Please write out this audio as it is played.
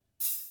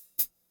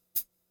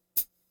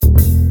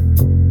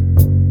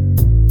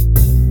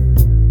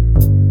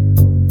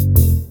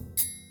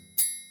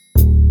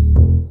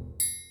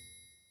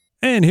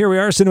And here we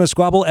are, Cinema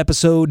Squabble,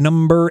 episode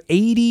number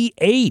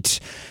 88.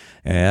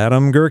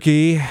 Adam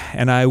Gerke,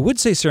 and I would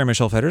say Sarah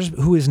Michelle Fetters,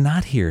 who is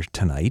not here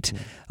tonight,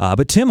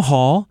 but Tim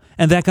Hall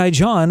and that guy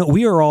John,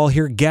 we are all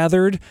here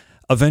gathered,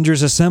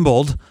 Avengers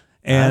assembled,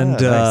 and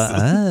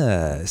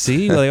nice.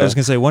 see, like I was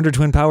going to say Wonder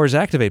Twin powers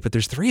activate, but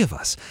there's three of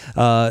us.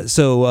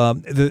 So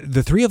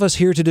the three of us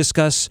here to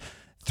discuss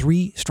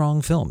three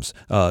strong films,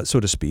 so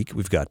to speak.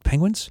 We've got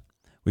Penguins,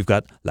 we've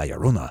got La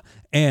Llorona,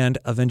 and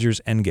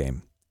Avengers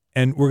Endgame.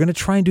 And we're going to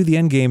try and do the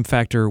Endgame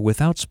factor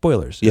without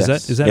spoilers.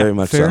 Yes, is that very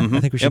much fair? so. Mm-hmm. I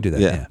think we should do that.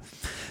 Yeah. Yeah.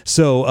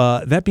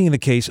 So that being the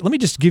case, let me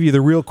just give you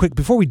the real quick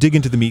before we dig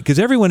into the meat, because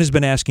everyone has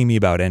been asking me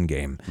about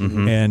Endgame,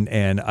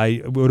 and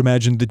I would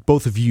imagine that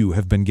both of you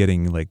have been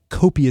getting like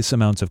copious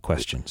amounts of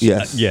questions.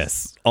 Yes.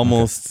 Yes,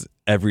 almost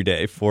every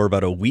day for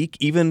about a week,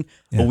 even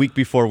a week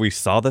before we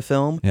saw the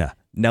film. Yeah.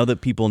 Now that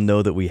people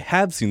know that we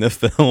have seen the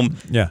film,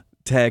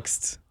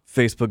 text,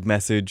 Facebook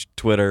message,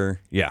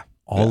 Twitter,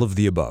 all of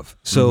the above.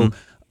 So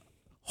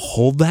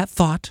hold that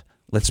thought.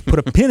 Let's put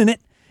a pin in it.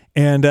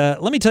 And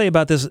let me tell you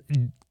about this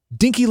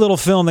dinky little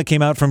film that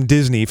came out from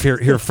Disney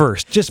here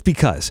first, just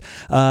because.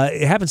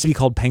 It happens to be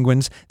called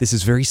Penguins. This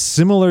is very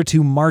similar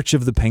to March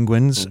of the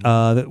Penguins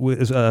that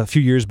was a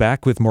few years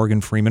back with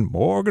Morgan Freeman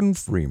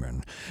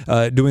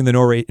doing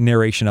the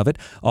narration of it.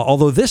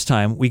 Although this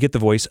time we get the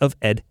voice of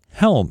Ed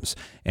Helms.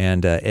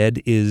 And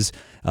Ed is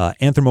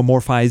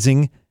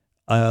anthropomorphizing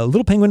a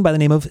little penguin by the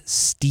name of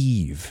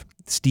Steve.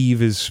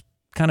 Steve is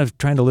kind of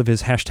trying to live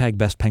his hashtag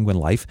best penguin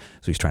life.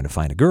 So he's trying to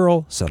find a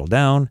girl, settle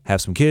down,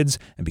 have some kids,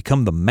 and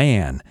become the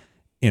man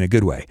in a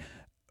good way.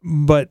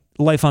 But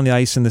life on the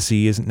ice and the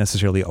sea isn't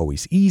necessarily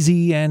always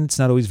easy, and it's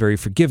not always very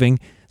forgiving.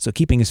 So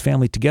keeping his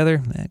family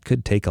together, that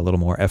could take a little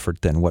more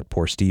effort than what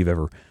poor Steve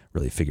ever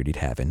really figured he'd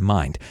have in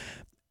mind.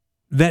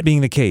 That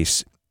being the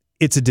case,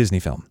 it's a Disney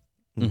film.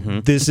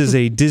 This is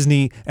a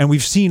Disney, and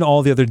we've seen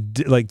all the other,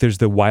 like there's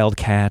the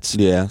Wildcats,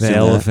 the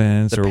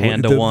elephants, the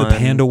panda one. The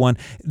panda one.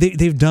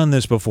 They've done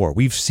this before.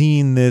 We've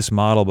seen this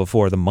model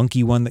before. The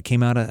monkey one that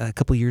came out a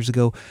couple years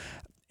ago.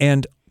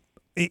 And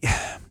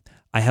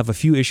I have a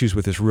few issues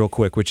with this real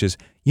quick, which is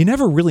you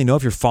never really know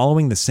if you're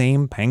following the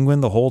same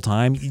penguin the whole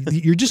time.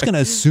 You're just going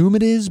to assume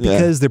it is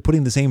because they're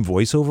putting the same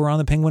voiceover on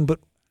the penguin, but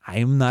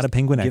I'm not a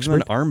penguin expert.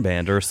 Give him an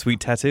armband or a sweet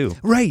tattoo.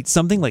 Right,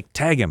 something like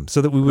tag him so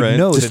that we would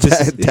know Just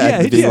that this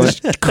tag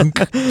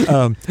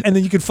and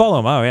then you could follow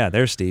him. Oh yeah,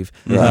 there's Steve.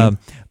 Right.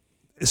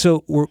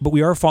 But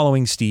we are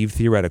following Steve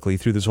theoretically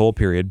through this whole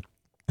period.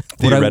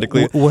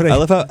 Theoretically, I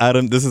love how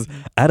this is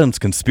Adam's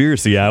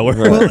conspiracy hour.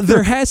 Well,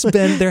 I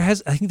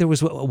think there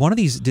was one of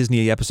these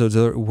Disney episodes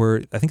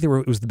where I think it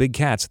was the big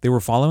cats. They were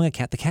following a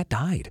cat. The cat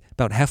died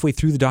about halfway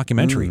through the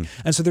documentary.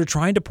 And so they're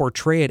trying to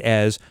portray it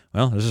as,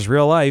 well, this is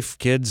real life,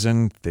 kids,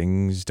 and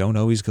things don't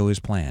always go as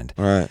planned.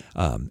 All right.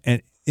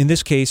 And in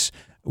this case,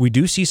 we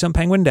do see some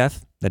penguin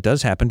death. That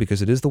does happen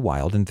because it is the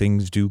wild and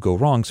things do go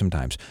wrong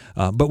sometimes.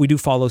 But we do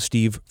follow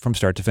Steve from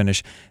start to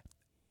finish.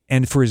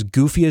 And for as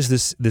goofy as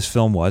this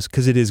film was,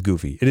 because it is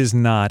goofy, it is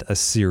not a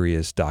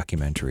serious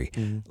documentary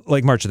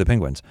like March of the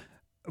Penguins.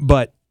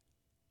 But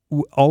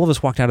all of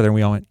us walked out of there and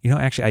we all went,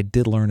 actually, I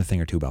did learn a thing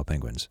or two about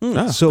penguins.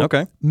 So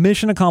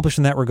mission accomplished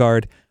in that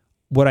regard.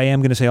 What I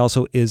am going to say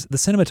also is the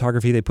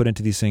cinematography they put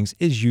into these things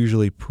is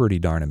usually pretty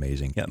darn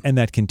amazing. And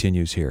that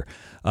continues here.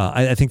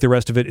 I think the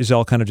rest of it is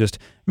all kind of just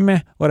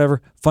meh,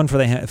 whatever, fun for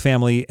the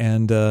family,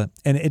 and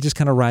it just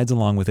kind of rides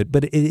along with it.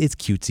 But it's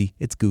cutesy,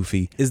 it's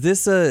goofy. Is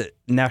this a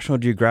National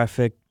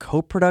Geographic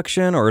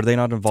co-production, or are they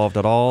not involved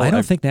at all? I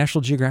don't think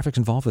National Geographic's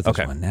involved with this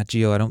one. Nat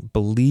Geo, I don't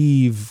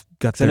believe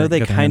got their. I know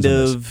they kind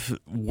of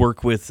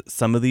work with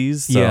some of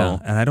these. So. Yeah,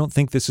 and I don't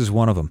think this is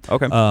one of them.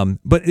 Okay.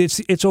 But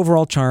it's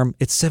overall charm.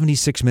 It's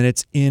 76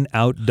 minutes in,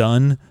 out,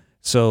 done.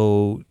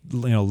 So,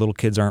 little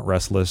kids aren't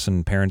restless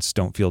and parents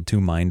don't feel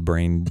too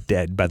brain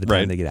dead by the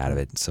time they get out of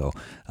it. So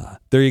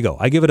there you go.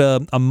 I give it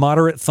a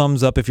moderate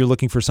thumbs up if you're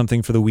looking for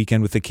something for the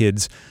weekend with the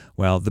kids.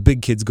 Well, the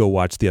big kids go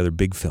watch the other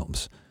big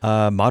films.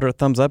 Moderate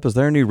thumbs up. Is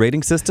there a new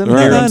rating system? No,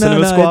 here on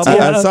Cinema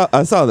Squabble?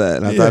 I saw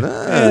that, and I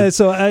thought,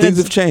 so things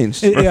have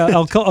changed.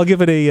 I'll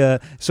give it a.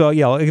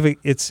 I'll give it.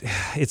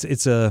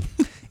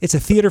 It's a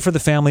theater for the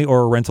family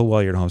or a rental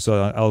while you're at home.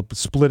 So I'll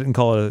split it and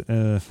call it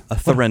a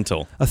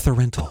Thrental. A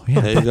Thrental.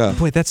 Yeah, there you go.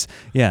 Boy, that's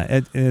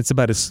it's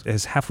about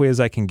as halfway as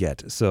I can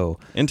get. So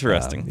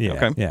interesting.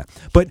 Yeah.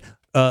 But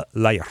La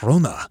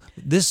Llorona.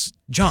 This,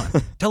 John,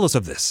 tell us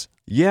of this.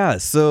 Yeah.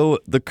 So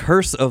The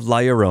Curse of La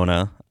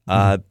Llorona,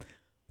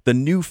 the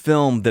new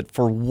film that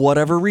for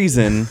whatever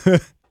reason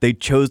they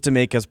chose to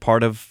make as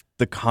part of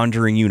the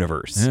Conjuring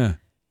universe. Yeah.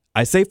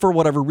 I say for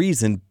whatever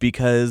reason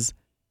because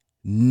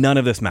none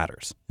of this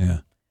matters. Yeah.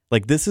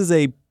 Like, this is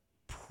a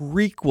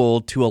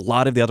prequel to a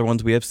lot of the other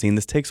ones we have seen.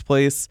 This takes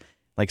place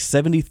like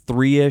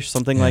 73-ish,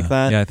 something like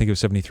that. Yeah, I think it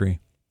was 73.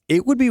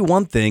 It would be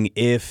one thing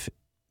if,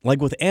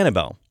 like with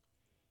Annabelle,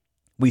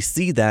 we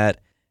see that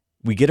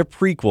we get a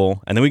prequel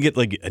and then we get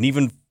like an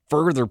even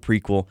further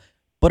prequel,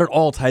 but it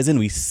all ties in.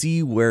 We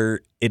see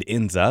where it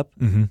ends up.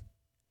 Mm-hmm.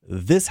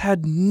 This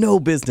had no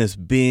business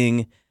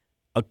being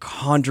a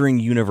Conjuring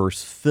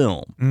universe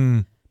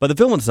film But the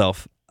film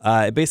itself,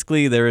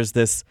 basically there is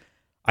this.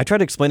 I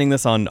tried explaining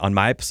this on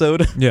my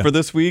episode for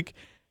this week,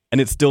 and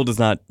it still does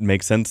not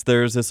make sense.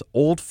 There's this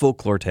old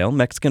folklore tale,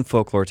 Mexican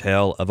folklore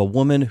tale, of a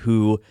woman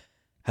who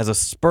has a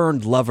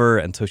spurned lover,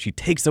 and so she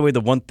takes away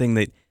the one thing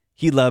that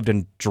he loved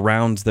and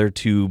drowns their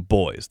two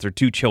boys, their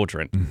two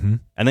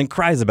children, and then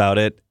cries about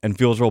it and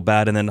feels real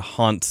bad and then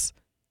haunts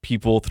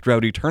people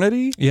throughout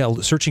eternity. Yeah,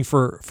 searching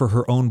for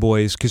her own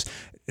boys, because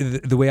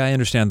the way I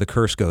understand the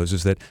curse goes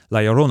is that La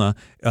Llorona,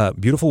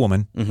 beautiful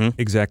woman,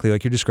 exactly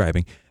like you're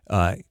describing,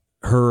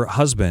 her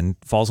husband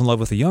falls in love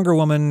with a younger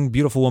woman,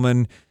 beautiful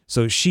woman,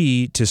 so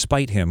she, to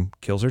spite him,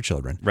 kills her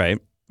children. Right.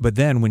 But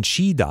then when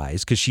she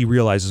dies, because she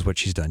realizes what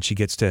she's done, she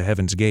gets to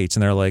heaven's gates,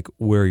 and they're like,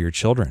 "Where are your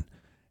children?"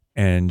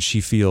 And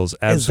she feels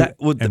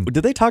absolutely.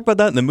 Did they talk about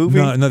that in the movie?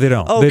 No, they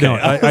don't. Okay. They don't.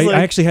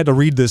 I actually had to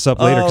read this up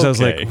later because I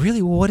was like, Okay.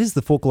 really, what is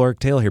the folkloric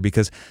tale here?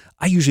 Because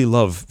I usually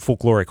love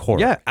folkloric horror.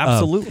 Yeah,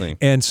 absolutely.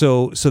 And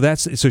so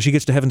she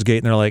gets to Heaven's Gate,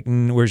 and they're like,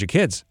 "Where's your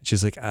kids?"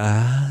 She's like,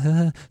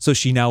 "Ah." So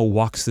she now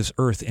walks this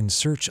earth in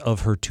search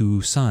of her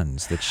two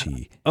sons that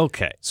she.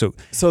 Okay. So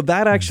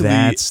that actually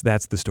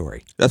that's the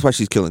story. That's why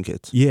she's killing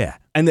kids. Yeah.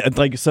 And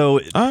like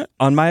so All right.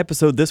 on my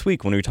episode this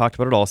week when we talked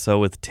about it also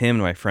with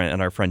Tim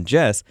and our friend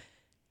Jess,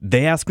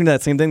 they asked me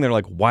that same thing. They're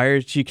like, "Why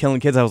is she killing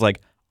kids?" I was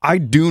like, "I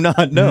do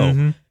not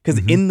know." Because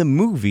in the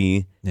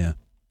movie,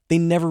 they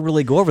never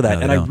really go over that.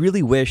 No, and they I don't.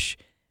 really wish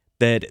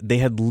that they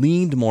had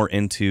leaned more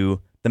into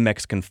the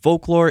Mexican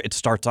folklore. It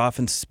starts off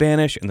in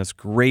Spanish in this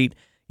great,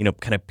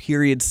 kind of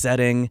period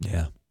setting.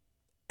 Yeah.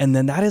 And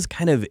then that is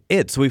kind of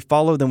it. So we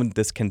follow them with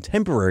this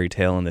contemporary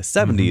tale in the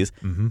 70s.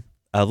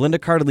 Linda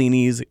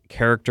Cardellini's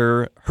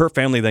character, her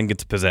family then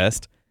gets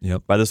possessed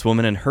by this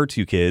woman and her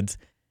two kids.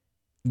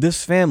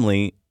 This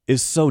family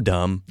is so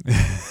dumb,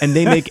 and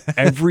they make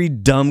every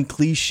dumb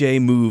cliche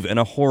move in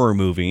a horror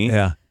movie.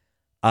 Yeah.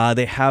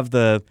 They have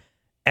the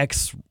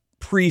ex-Catholic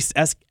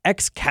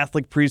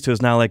priest who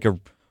is now like a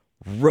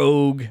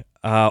rogue,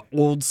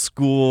 old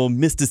school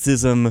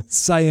mysticism.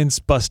 Science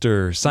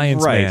buster,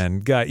 science Right.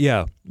 man. Guy.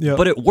 Yeah.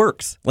 But it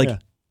works.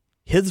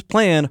 His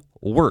plan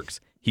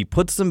works. He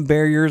puts some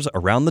barriers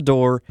around the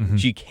door.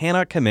 She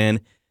cannot come in.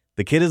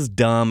 The kid is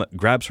dumb,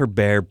 grabs her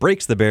bear,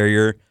 breaks the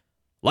barrier.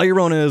 La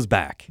Llorona is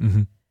back.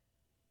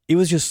 It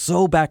was just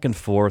so back and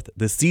forth.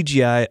 The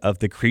CGI of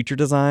the creature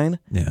design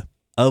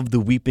of the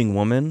weeping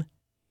woman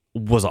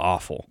was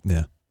awful.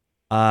 Yeah.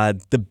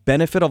 The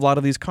benefit of a lot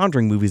of these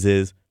Conjuring movies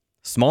is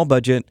small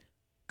budget,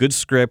 good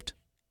script,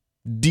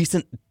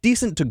 decent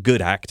to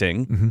good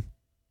acting,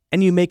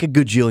 and you make a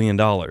gajillion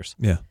dollars.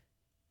 Yeah.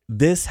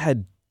 This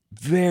had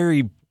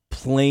very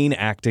plain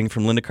acting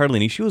from Linda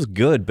Cardellini. She was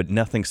good, but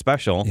nothing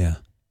special. Yeah.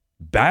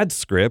 Bad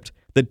script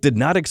that did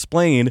not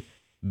explain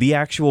the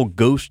actual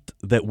ghost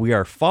that we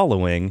are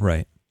following.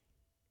 Right.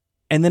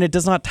 And then it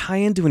does not tie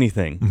into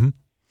anything.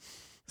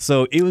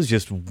 So it was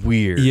just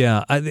weird.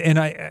 Yeah.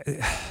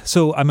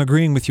 So I'm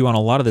agreeing with you on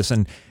a lot of this.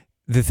 And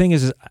the thing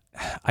is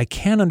I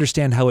can't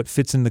understand how it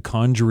fits in the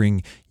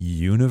Conjuring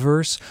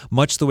universe,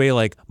 much the way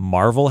like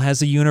Marvel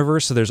has a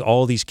universe. So there's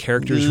all these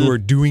characters who are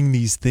doing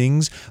these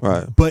things.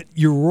 Right. But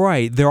you're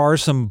right. There are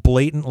some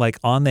blatant, like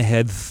on the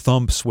head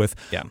thumps with,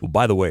 well,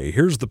 by the way,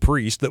 here's the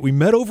priest that we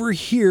met over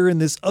here in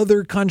this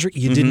other Conjuring.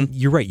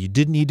 You're right. You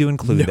didn't need to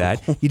include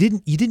that. You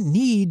didn't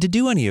need to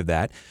do any of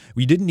that.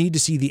 We didn't need to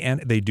see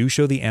they do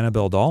show the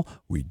Annabelle doll.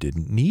 We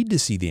didn't need to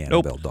see the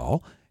Annabelle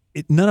doll.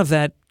 None of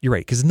that, you're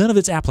right, because none of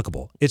it's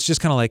applicable. It's just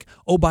kind of like,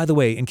 oh, by the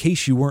way, in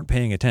case you weren't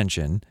paying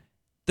attention,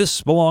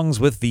 this belongs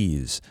with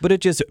these. But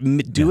it just,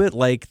 it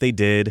like they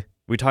did,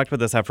 we talked about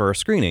this after our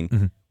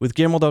screening, with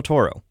Guillermo del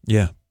Toro.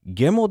 Yeah.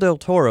 Guillermo del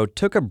Toro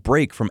took a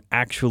break from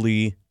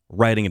actually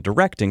writing and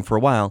directing for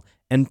a while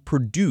and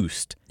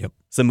produced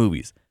some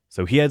movies.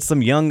 So he had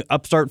some young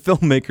upstart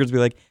filmmakers be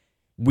like,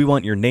 we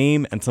want your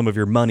name and some of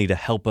your money to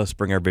help us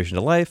bring our vision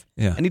to life.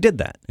 Yeah. And he did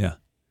that. Yeah.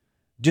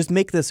 Just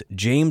make this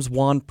James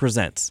Wan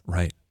Presents.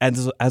 Right.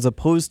 As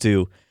opposed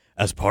to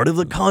as part of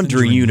the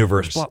Conjuring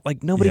universe.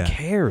 Like nobody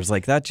cares.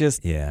 Like that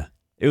just it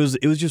was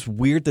just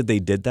weird that they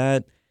did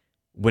that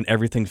when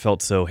everything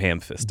felt so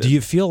ham-fisted. Do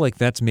you feel like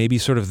that's maybe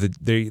sort of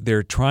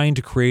they're trying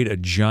to create a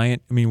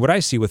giant, I mean, what I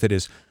see with it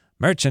is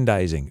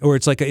merchandising, or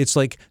it's like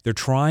they're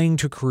trying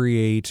to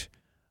create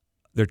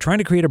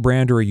a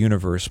brand or a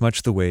universe,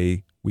 much the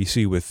way we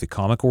see with the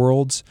comic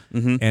worlds.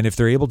 And if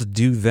they're able to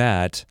do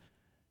that,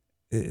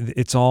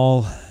 it's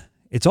all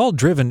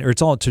driven, or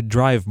it's all to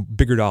drive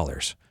bigger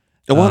dollars.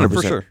 100%.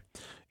 For sure.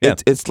 Yeah.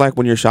 It's like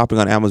when you're shopping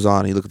on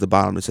Amazon and you look at the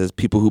bottom, it says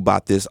people who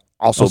bought this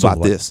also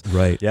bought this.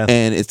 Right. Yeah.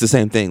 And it's the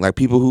same thing. Like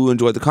people who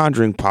enjoyed The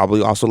Conjuring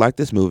probably also like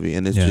this movie.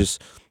 And it's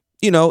just,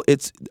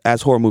 it's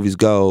as horror movies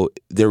go,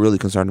 they're really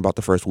concerned about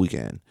the first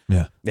weekend.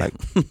 Yeah. Like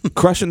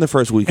crushing the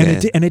first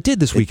weekend. And it did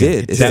this weekend.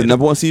 It did. It's the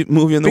number one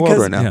movie in the world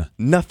right now. Yeah.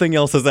 Nothing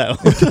else is out.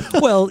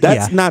 Well,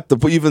 That's not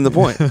even the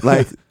point.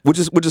 Like, which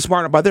is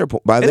smart by their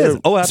point. It is.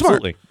 Oh,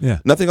 absolutely. Yeah.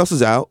 Nothing else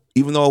is out.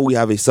 even though we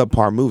have a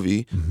subpar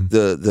movie, Mm-hmm.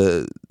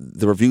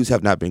 the reviews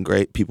have not been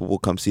great. People will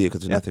come see it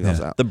because there's nothing else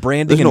out. The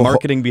branding There's and no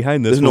marketing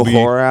behind this There's no movie,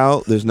 horror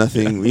out. There's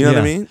nothing. You know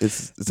what I Yeah. mean?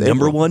 It's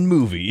number April. one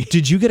movie.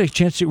 Did you get a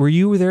chance to, were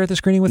you there at the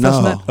screening with us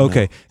on No, that?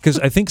 Okay. Because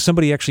I think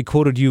somebody actually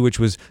quoted you, which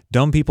was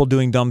dumb people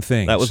doing dumb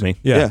things. That was me.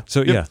 Yeah. Yeah.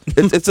 So, yeah.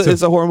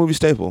 It's a horror movie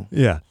staple.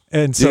 Yeah.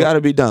 And so, You got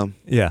to be dumb.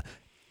 yeah.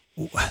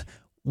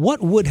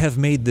 What would have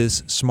made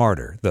this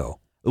smarter, though?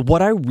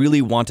 What I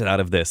really wanted out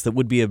of this that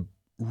would be a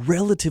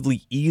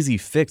relatively easy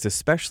fix,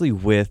 especially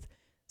with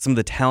some of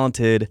the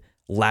talented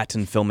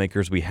Latin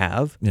filmmakers we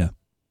have. Yeah.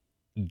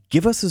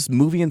 Give us this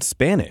movie in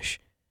Spanish.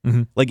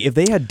 Mhm. Like if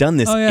they had done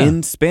this Oh, yeah.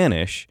 in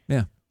Spanish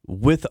Yeah.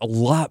 with a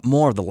lot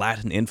more of the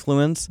Latin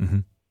influence,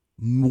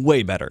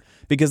 way better.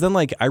 Because then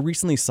like I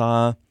recently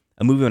saw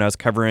a movie when I was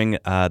covering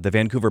the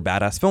Vancouver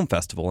Badass Film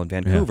Festival in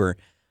Vancouver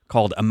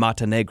called A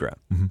Mata Negra.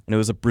 And it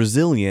was a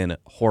Brazilian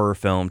horror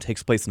film,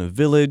 takes place in a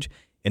village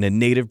in a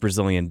native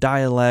Brazilian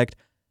dialect.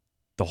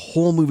 The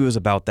whole movie was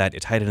about that.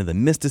 It tied into the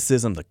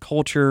mysticism, the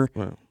culture.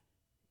 Right.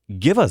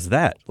 Give us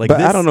that. Like But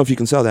this, I don't know if you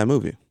can sell that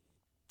movie.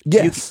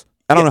 Yes.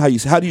 I don't know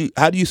how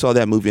do you sell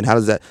that movie, and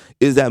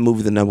is that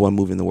movie the number one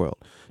movie in the world?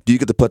 Do you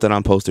get to put that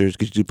on posters?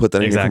 Could you put that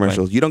in your Exactly.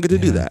 commercials? You don't get to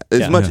do that.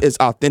 As Yeah. much as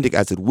authentic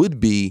as it would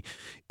be,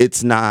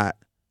 it's not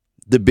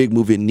the big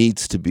movie it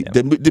needs to be.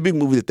 The big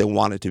movie that they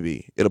want it to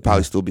be. It'll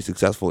probably still be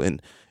successful in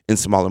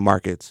smaller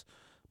markets.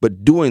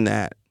 But doing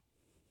that,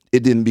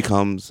 it then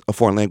becomes a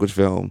foreign language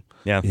film,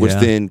 which Yeah.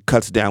 then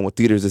cuts down what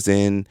theaters it's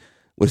in,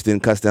 which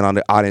then cuts down on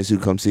the audience who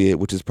come see it,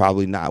 which is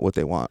probably not what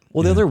they want.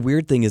 Well, the other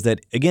weird thing is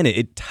that, again,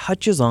 it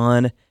touches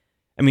on,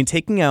 I mean,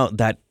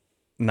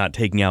 not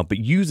taking out, but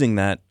using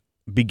that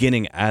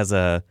beginning as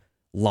a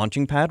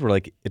launching pad where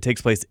like it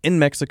takes place in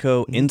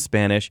Mexico in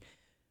Spanish.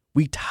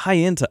 We tie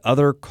into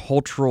other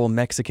cultural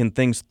Mexican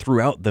things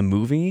throughout the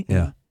movie,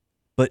 Yeah.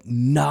 but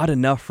not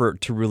enough for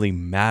it to really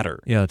matter.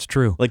 Yeah, it's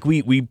true. Like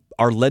we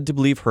are led to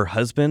believe her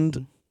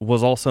husband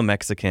was also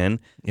Mexican.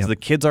 Yep. So the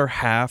kids are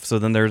half. So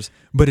then there's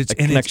But it's a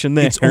connection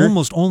there. It's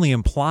almost only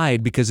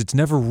implied because it's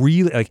never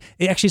really like.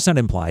 It's not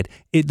implied.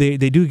 They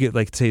do get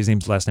like say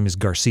his last name is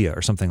Garcia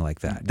or something like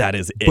that. that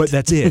is it. But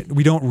that's it.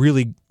 We don't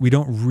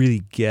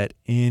really get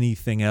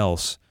anything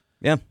else.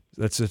 yeah.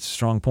 That's a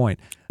strong point.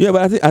 Yeah,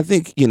 but I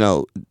think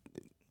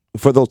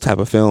for those type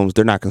of films,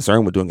 they're not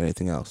concerned with doing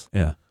anything else.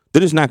 Yeah.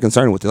 They're just not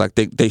concerned with it. Like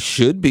they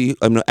should be.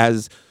 I mean,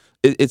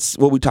 it's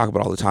what we talk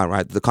about all the time,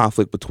 right? The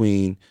conflict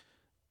between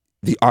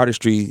the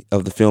artistry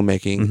of the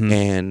filmmaking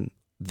and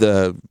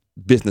the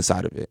business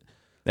side of it.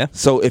 Yeah.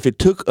 So if it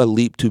took a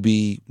leap to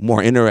be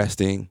more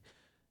interesting,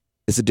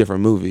 it's a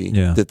different movie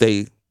that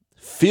they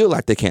feel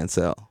like they can't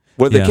sell.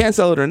 Whether they can't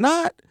sell it or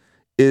not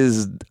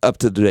is up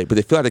to debate, but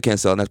they feel like they can't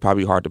sell, and that's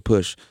probably hard to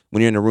push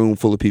when you're in a room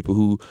full of people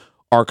who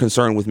are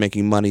concerned with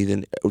making money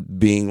than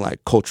being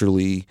like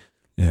culturally,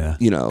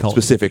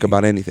 specific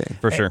about anything.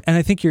 For sure. And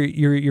I think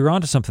you're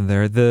onto something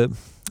there. The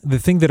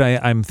thing that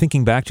I'm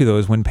thinking back to though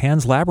is when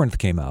Pan's Labyrinth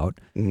came out.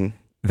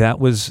 That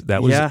was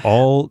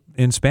all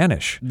in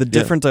Spanish. The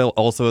difference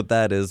also with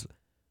that is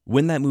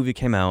when that movie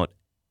came out,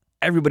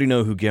 everybody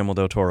knew who Guillermo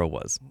del Toro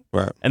was.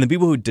 Right. And the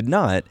people who did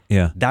not,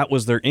 that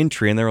was their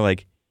entry. And they were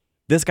like,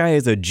 this guy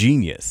is a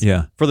genius.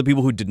 Yeah. For the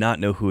people who did not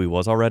know who he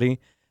was already.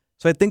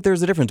 So I think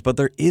there's a difference. But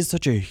there is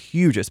such a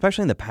huge,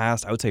 especially in the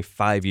past, I would say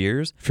 5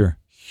 years, Sure.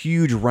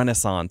 huge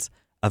renaissance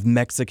of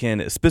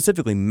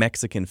specifically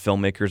Mexican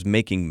filmmakers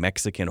making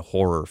Mexican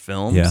horror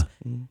films. Yeah.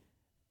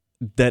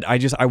 That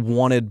I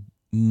wanted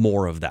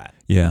more of that.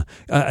 Yeah.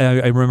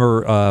 I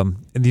remember and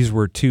these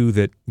were two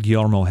that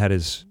Guillermo had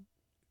his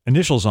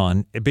initials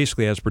on. It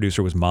basically, as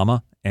producer, was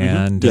Mama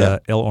and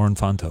El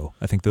Orfanto.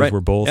 I think those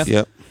were both.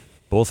 Yep.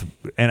 Both,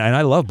 and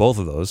I love both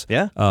of those.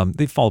 Yeah.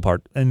 They fall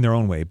apart in their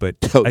own way, but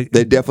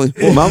They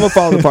definitely. Mama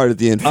falls apart at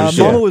the end for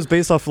sure. Mama was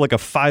based off like a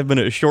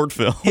 5-minute short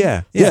film.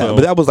 yeah, Yeah,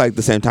 but that was like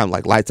the same time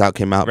like Lights Out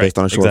came out based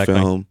on a short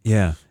film.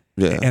 yeah.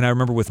 Yeah. And I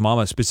remember with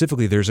Mama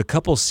specifically, there's a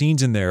couple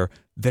scenes in there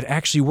that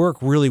actually work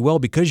really well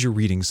because you're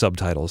reading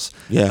subtitles.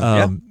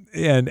 Yeah.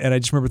 And I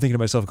just remember thinking to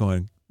myself,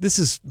 going, "This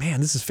is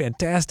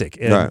fantastic,"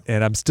 and Right.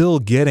 and I'm still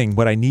getting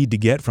what I need to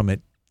get from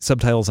it,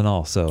 subtitles and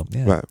all. So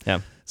Right.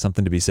 Yeah.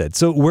 Something to be said.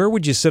 So where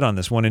would you sit on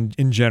this one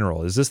in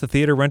general? Is this the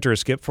theater rent or a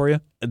skip for you?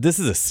 This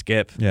is a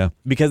skip. Yeah.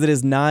 Because it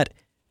is not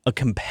a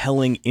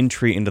compelling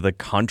entry into the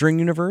Conjuring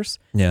universe.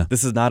 Yeah.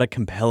 This is not a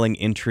compelling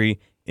entry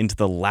into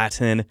the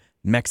Latin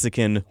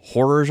Mexican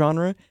horror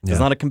genre. Yeah. It's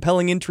not a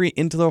compelling entry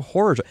into the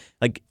horror.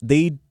 Like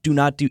they do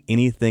not do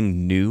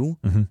anything new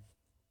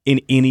in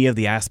any of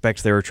the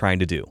aspects they were trying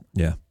to do.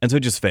 Yeah. And so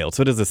it just failed.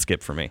 So it is a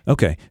skip for me.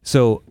 Okay.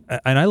 So,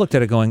 and I looked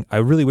at it going, I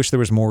really wish there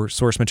was more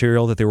source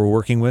material that they were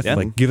working with. Yeah.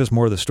 Like, give us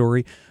more of the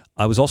story.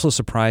 I was also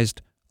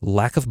surprised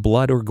lack of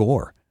blood or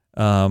gore.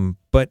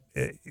 But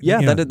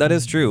that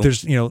is true.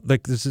 There's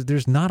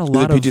there's not a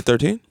lot of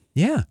PG-13?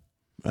 Yeah.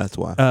 That's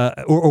why.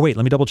 Or wait,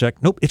 let me double check.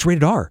 Nope, it's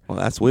rated R. Well,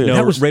 that's weird. No,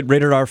 that was-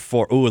 rated R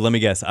for, let me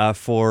guess,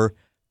 for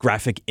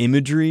graphic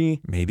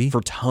imagery, Maybe.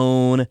 for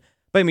tone.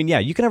 But I mean, yeah,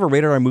 you can have a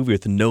rated R movie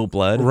with no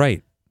blood.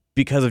 Right.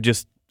 Because of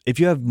just, if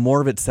you have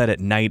more of it set at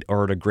night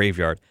or at a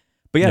graveyard.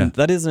 But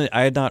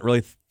I had not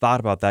really thought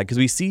about that because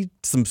we see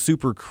some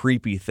super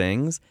creepy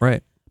things.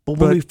 Right. But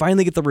when we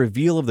finally get the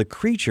reveal of the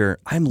creature,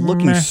 I'm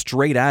looking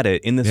straight at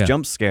it in this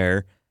jump scare.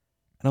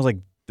 And I was like,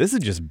 this is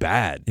just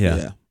bad.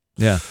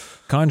 Yeah.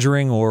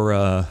 Conjuring or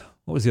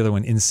what was the other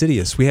one?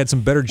 Insidious. We had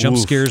some better jump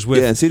scares with.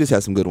 Yeah, Insidious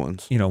had some good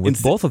ones.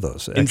 With both of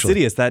those. Actually.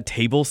 Insidious, that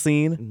table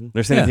scene,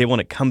 they're saying the table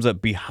and it comes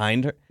up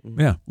behind her.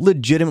 Yeah.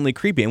 Legitimately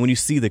creepy. And when you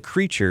see the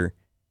creature,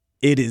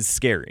 it is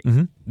scary.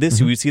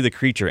 This, we see the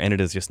creature, and it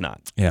is just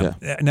not. Yeah.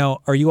 Now,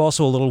 are you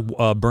also a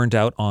little burnt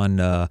out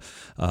on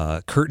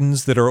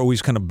curtains that are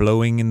always kind of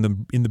blowing in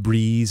the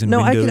breeze and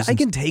windows? I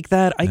can take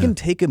that. I can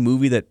take a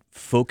movie that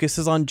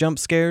focuses on jump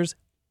scares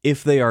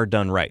if they are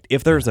done right.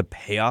 If there's a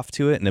payoff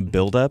to it and a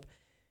build-up,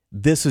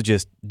 this is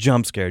just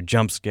jump scare,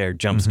 jump scare,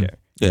 jump scare.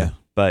 Yeah.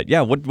 But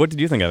yeah, what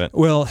did you think of it?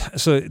 Well,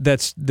 so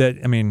that's that.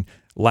 I mean,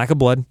 lack of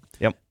blood.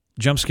 Yep.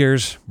 Jump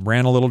scares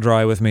ran a little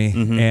dry with me,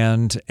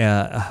 and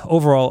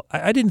overall,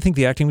 I didn't think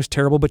the acting was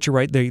terrible. But you're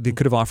right; they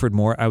could have offered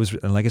more.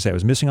 Like I said, I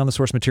was missing on the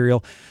source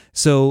material.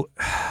 So,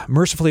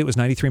 mercifully, it was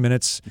 93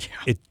 minutes. Yeah.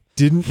 It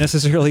didn't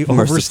necessarily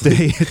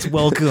overstay its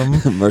welcome.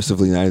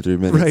 Mercifully, 93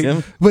 minutes, right?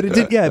 Yeah. But it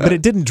did, but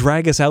it didn't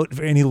drag us out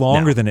any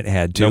longer than it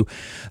had to.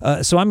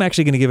 Nope. So I'm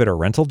actually going to give it a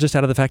rental, just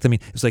out of the fact. I mean,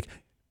 it's like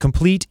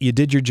complete. You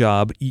did your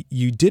job.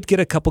 You did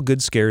get a couple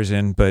good scares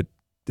in, but.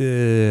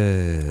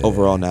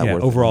 Overall, not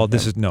worth overall, it.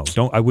 This is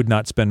I would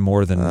not spend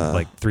more than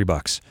like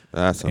 $3.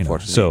 That's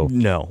unfortunate. So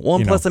no. Well,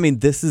 and plus, I mean,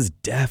 this is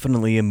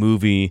definitely a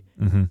movie.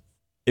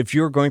 If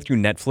you're going through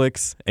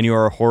Netflix and you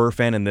are a horror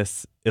fan and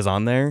this is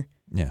on there,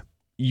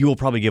 you will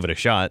probably give it a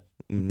shot.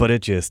 But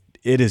it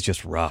is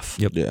just rough.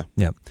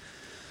 Yep.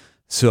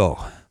 So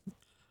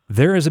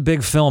there is a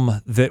big film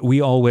that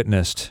we all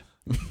witnessed.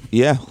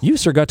 Yeah. You,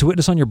 sir, got to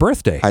witness on your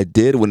birthday. I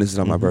did witness it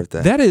on my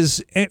birthday. That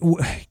is,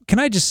 can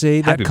I just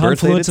say, that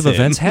confluence of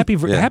events, happy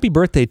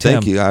birthday, Tim.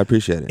 Thank you. I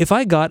appreciate it. If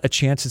I got a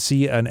chance to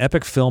see an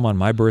epic film on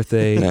my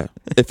birthday.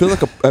 It feels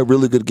like a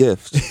really good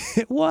gift.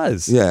 It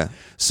was. Yeah.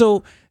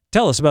 So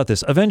tell us about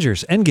this.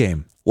 Avengers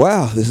Endgame.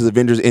 Wow. This is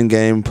Avengers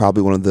Endgame,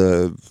 probably one of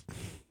the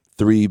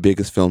 3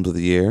 biggest films of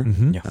the year.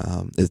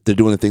 They're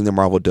doing the thing that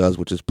Marvel does,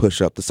 which is push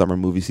up the summer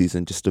movie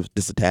season just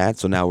a tad.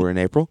 So now we're in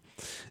April.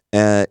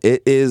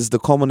 It is the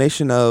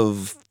culmination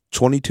of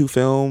 22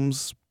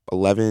 films,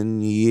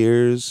 11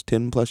 years,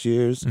 10 plus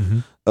years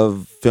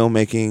of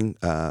filmmaking.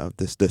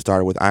 This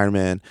started with Iron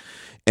Man,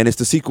 and it's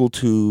the sequel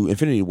to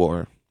Infinity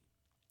War,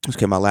 which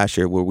came out last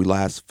year, where we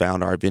last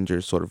found our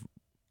Avengers sort of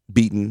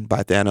beaten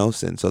by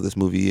Thanos. And so this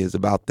movie is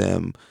about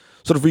them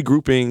sort of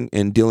regrouping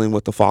and dealing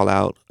with the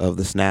fallout of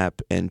the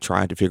snap and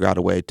trying to figure out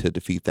a way to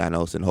defeat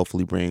Thanos and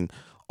hopefully bring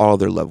all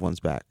their loved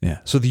ones back. Yeah.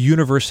 So the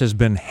universe has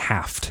been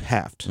halved.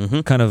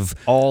 Kind of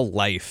all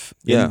life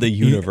in the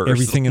universe.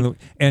 Everything in the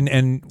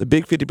and the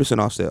big 50%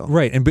 off sale.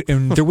 Right.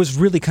 And there was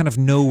really kind of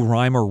no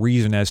rhyme or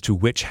reason as to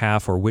which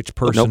half or which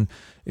person. Nope.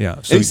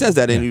 Yeah. So he says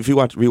that, and if you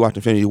rewatch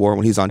Infinity War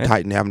when he's on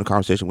Titan having a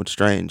conversation with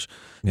Strange,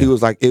 he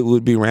was like, it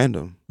would be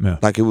random. Yeah.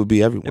 Like it would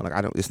be everyone.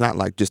 Like it's not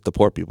like just the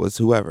poor people. It's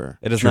whoever.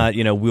 It is not,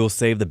 we'll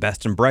save the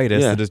best and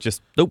brightest. It is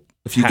just nope.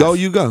 If you go,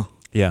 you go.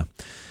 Yeah.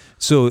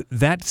 So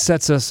that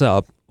sets us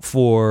up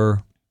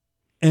for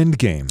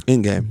Endgame.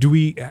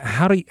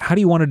 How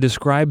do you want to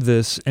describe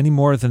this any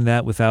more than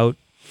that without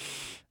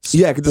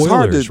spoilers, because it's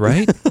hard to,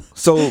 right?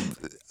 So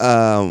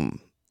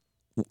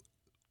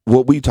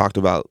what we talked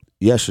about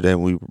yesterday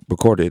when we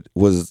recorded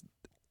was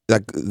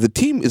like the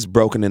team is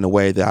broken in a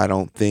way that I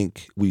don't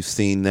think we've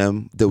seen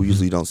them, that we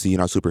usually don't see in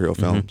our superhero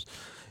films.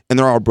 And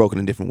they're all broken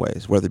in different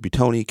ways, whether it be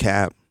Tony,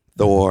 Cap,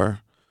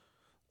 Thor,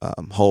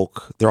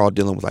 Hulk. They're all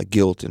dealing with like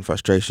guilt and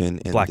frustration.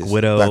 And Black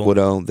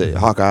Widow, the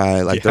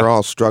Hawkeye. Like they're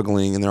all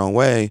struggling in their own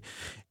way,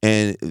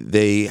 and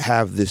they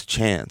have this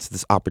chance,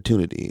 this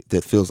opportunity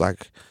that feels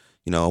like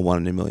a 1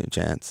 in a million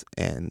chance,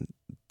 and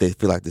they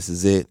feel like this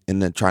is it,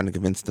 and then trying to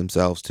convince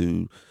themselves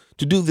to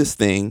do this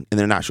thing, and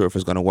they're not sure if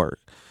it's going to work.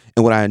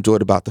 And what I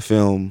enjoyed about the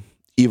film,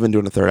 even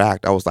during the third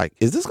act, I was like,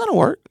 is this going to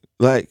work?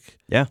 Like,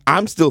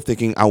 I'm still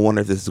thinking, I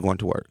wonder if this is going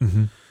to work.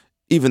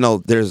 Even though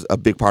there's a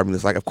big part of me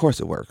that's like, of course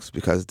it works,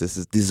 because this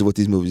is what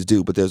these movies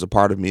do. But there's a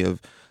part of me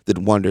that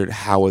wondered,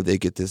 how would they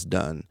get this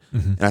done?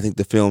 And I think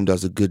the film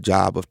does a good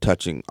job of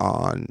touching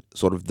on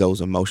sort of those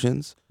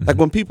emotions. Like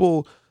when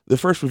the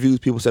first reviews,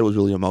 people said it was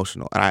really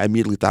emotional, and I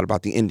immediately thought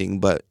about the ending.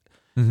 But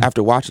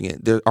after watching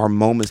it, there are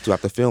moments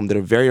throughout the film that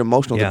are very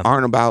emotional, that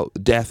aren't about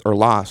death or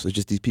loss. It's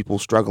just these people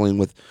struggling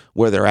with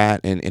where they're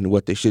at and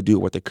what they should do,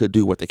 what they could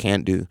do, what they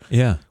can't do.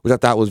 Yeah, which I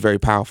thought was very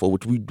powerful,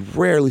 which we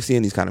rarely see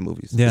in these kind of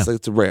movies. Yeah,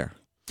 it's rare.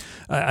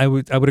 I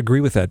would agree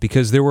with that,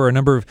 because there were a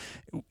number of,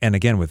 and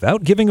again,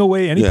 without giving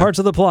away any parts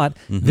of the plot,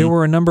 there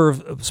were a number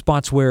of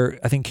spots where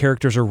I think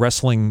characters are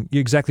wrestling,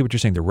 exactly what you're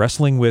saying, they're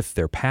wrestling with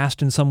their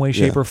past in some way,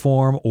 shape, or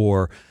form,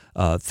 or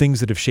things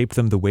that have shaped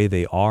them the way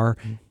they are,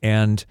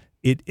 and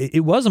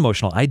it was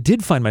emotional. I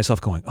did find myself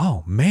going,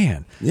 oh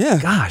man,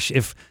 gosh,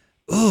 if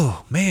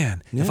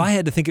I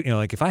had to think,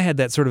 if I had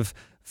that sort of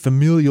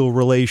familial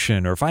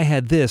relation, or if I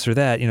had this or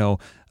that,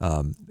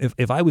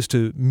 if I was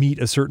to meet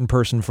a certain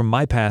person from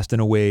my past in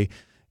a way,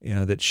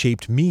 that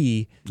shaped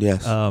me.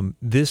 Yes.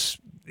 This,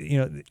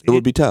 it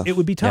would be tough. It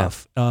would be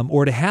tough. Yeah.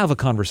 Or to have a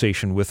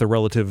conversation with a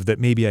relative that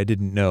maybe I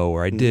didn't know,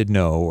 or I did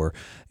know, or,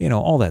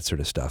 all that sort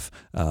of stuff.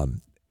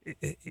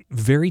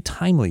 Very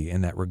timely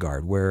in that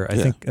regard, where I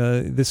think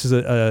this is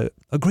a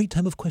great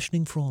time of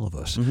questioning for all of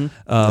us.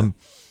 Mm-hmm.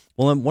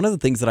 Well, one of the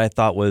things that I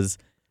thought was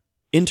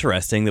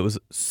interesting, that was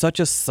such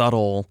a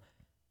subtle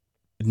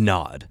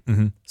nod.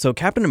 Mm-hmm. So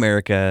Captain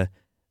America,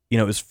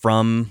 is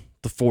from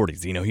the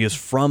 40s. He is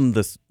from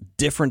this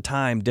different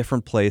time,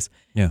 different place.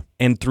 Yeah.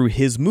 And through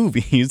his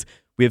movies,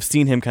 we have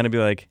seen him kind of be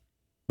like,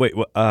 wait,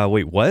 what?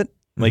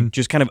 Mm-hmm. Like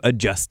just kind of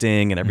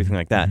adjusting and everything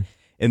like that.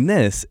 Mm-hmm. In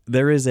this,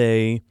 there is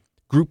a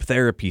group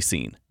therapy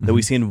scene that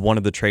we see in one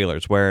of the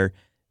trailers where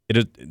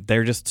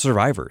they're just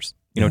survivors,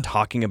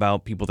 talking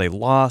about people they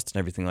lost and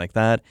everything like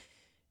that.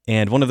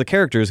 And one of the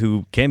characters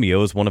who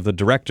cameos, one of the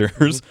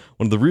directors,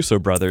 one of the Russo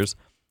brothers,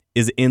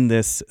 is in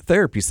this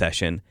therapy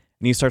session.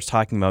 And he starts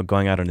talking about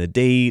going out on a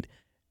date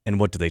and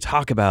what do they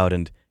talk about.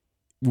 And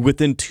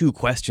within 2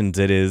 questions,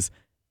 it is,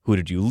 who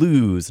did you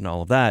lose and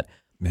all of that.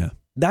 Yeah.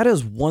 That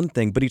is one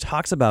thing, but he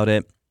talks about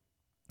it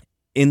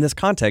in this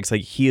context.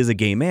 Like, he is a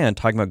gay man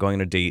talking about going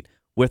on a date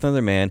with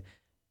another man.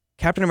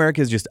 Captain America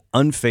is just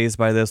unfazed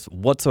by this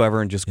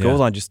whatsoever and just goes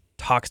on, just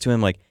talks to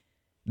him. Like,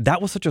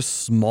 that was such a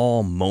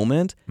small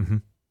moment,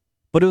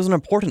 but it was an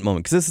important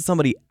moment because this is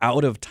somebody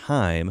out of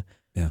time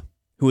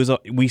who is,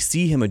 we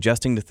see him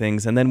adjusting to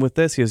things. And then with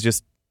this, he is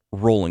just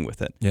rolling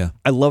with it. Yeah.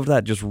 I loved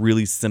that just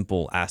really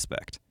simple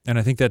aspect. And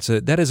I think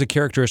that is a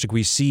characteristic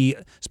we see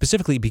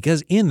specifically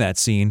because in that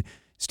scene,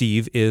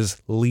 Steve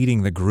is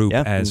leading the group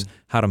as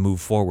how to move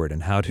forward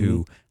and how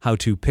to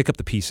pick up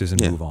the pieces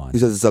and move on. He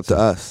says it's up to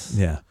us.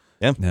 Yeah.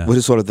 Yeah. Which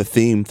is sort of the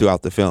theme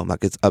throughout the film.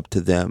 Like, it's up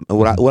to them. And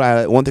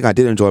one thing I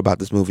did enjoy about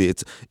this movie,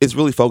 it's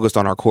really focused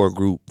on our core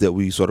group that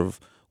we sort of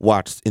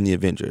watched in the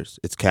Avengers.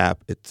 It's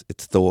Cap, it's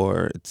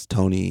Thor, it's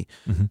Tony,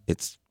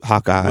 it's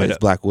Hawkeye, it's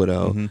Black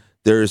Widow.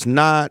 There's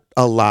not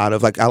a lot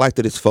of, I like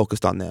that it's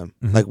focused on them.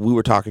 Like, we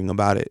were talking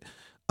about it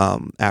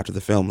after the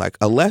film. Like,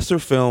 a lesser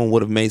film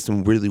would have made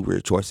some really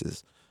weird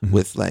choices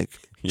with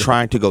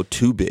trying to go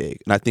too big.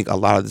 And I think a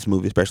lot of this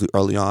movie, especially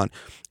early on,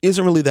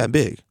 isn't really that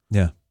big.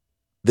 Yeah.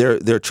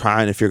 They're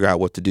trying to figure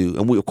out what to do.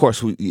 And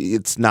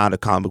it's not a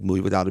comic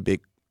movie without a big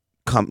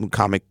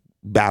comic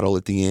battle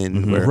at the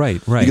end where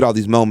right. you get all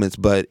these moments,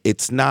 but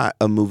it's not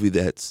a movie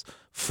that's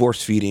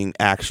force-feeding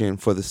action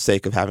for the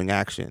sake of having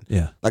action.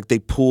 Yeah. Like, they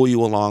pull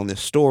you along this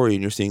story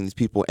and you're seeing these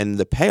people, and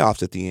the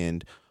payoffs at the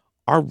end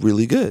are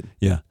really good.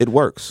 Yeah. It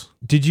works.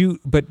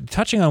 But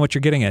touching on what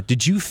you're getting at,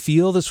 did you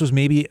feel this was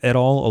maybe at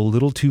all a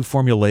little too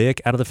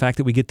formulaic out of the fact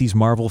that we get these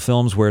Marvel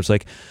films where it's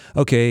like,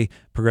 okay,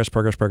 progress,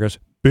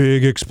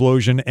 big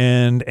explosion,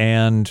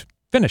 and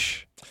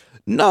finish?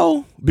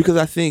 No, because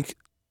I think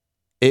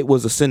it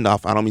was a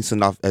send-off. I don't mean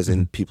send-off as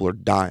in people are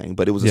dying,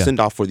 but it was a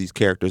send-off for these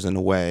characters in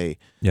a way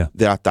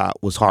that I thought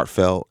was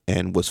heartfelt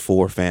and was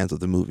for fans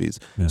of the movies.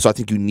 Yeah. So I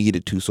think you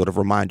needed to sort of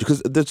remind you,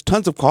 because there's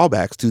tons of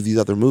callbacks to these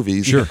other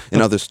movies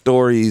and other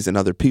stories and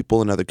other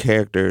people and other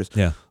characters.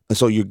 Yeah. And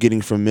so you're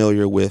getting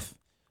familiar with,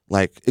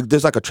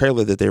 there's a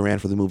trailer that they ran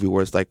for the movie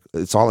where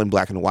it's all in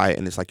black and white,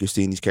 and it's like you're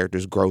seeing these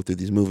characters grow through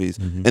these movies.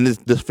 And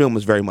this film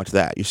is very much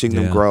that. You're seeing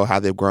them grow, how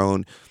they've grown,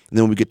 and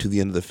then when we get to the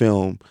end of the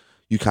film,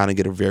 you kind of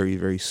get a very,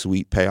 very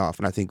sweet payoff.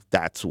 And I think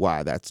that's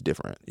why that's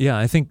different. Yeah,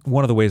 I think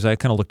one of the ways I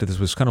kind of looked at this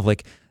was kind of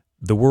like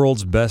the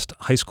world's best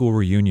high school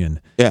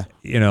reunion. Yeah.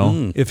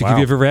 If you've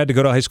ever had to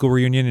go to a high school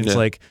reunion, and it's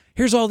like,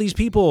 here's all these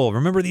people.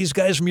 Remember these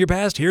guys from your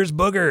past? Here's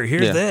Booger.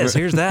 Here's this.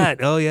 Here's that.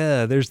 Oh,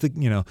 yeah. There's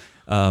the,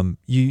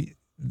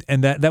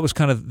 and that was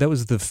that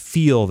was the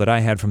feel that I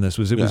had from this.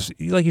 Was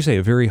like you say,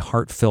 a very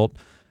heartfelt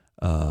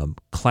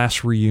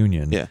class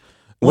reunion. Yeah.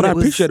 What I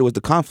appreciated was the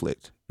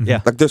conflict.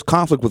 Yeah. Like, there's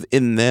conflict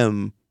within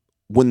them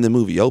when the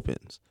movie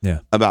opens.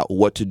 Yeah. About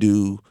what to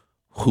do,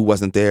 who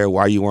wasn't there,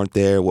 why you weren't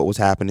there, what was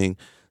happening,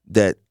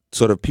 that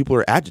sort of people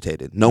are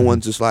agitated. No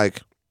one's just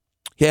like,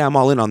 yeah, I'm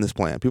all in on this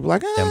plan. People are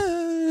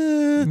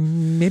like,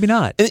 maybe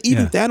not. And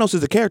even Thanos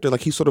is a character,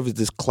 like, he sort of is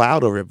this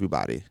cloud over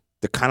everybody.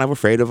 They're kind of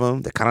afraid of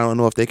him. They kind of don't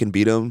know if they can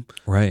beat him.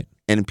 Right.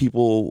 And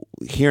people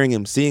hearing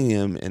him, seeing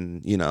him,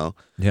 and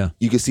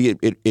you can see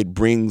it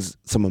brings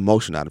some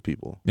emotion out of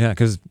people. Yeah,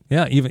 because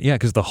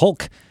the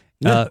Hulk.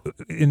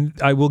 And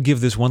I will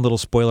give this one little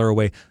spoiler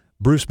away.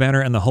 Bruce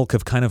Banner and the Hulk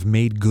have kind of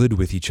made good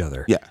with each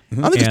other. Yeah,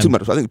 I think it's too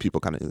much. I think people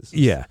kind of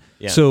yeah.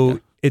 So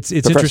it's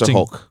Professor interesting.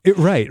 Hulk.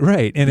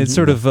 Right, and it's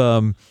sort of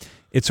one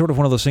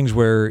of those things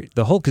where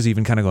the Hulk is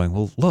even kind of going,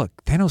 well, look,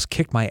 Thanos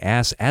kicked my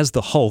ass as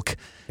the Hulk,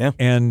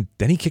 and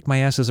then he kicked my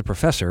ass as a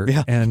professor,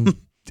 and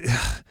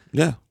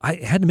I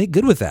had to make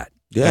good with that.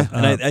 Yeah,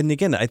 and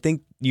again, I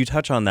think you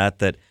touch on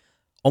that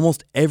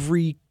almost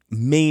every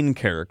main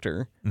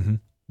character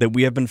that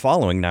we have been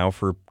following now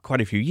for quite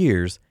a few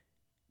years,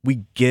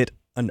 we get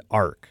an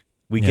arc.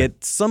 We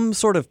get some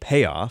sort of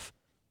payoff,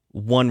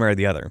 one way or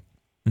the other.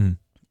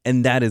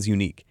 And that is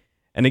unique.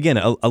 And again,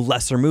 a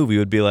lesser movie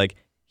would be like,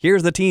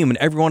 here's the team, and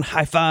everyone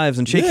high fives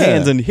and shake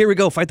hands, and here we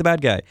go, fight the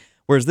bad guy.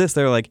 Whereas this,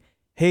 they're like,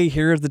 hey,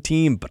 here's the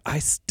team, but I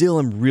still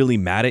am really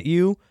mad at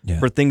you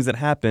for things that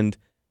happened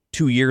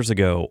 2 years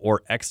ago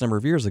or X number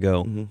of years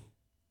ago. Mm-hmm.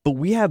 But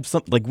we have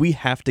we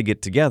have to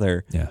get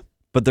together. Yeah.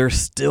 But there's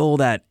still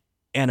that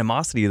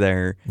animosity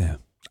there. Yeah.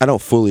 I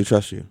don't fully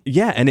trust you.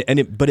 Yeah,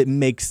 but it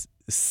makes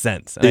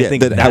sense. And I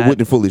think that I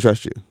wouldn't fully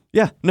trust you.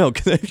 Yeah, no,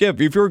 if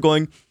you were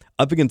going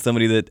up against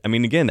somebody that, I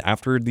mean, again,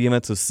 after the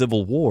events of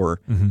Civil War,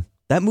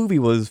 that movie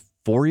was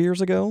 4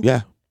 years ago.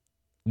 Yeah.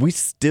 We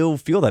still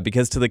feel that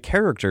because to the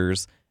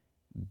characters,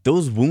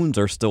 those wounds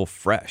are still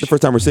fresh. The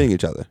first time we're seeing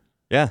each other.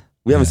 Yeah.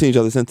 We haven't seen each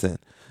other since then.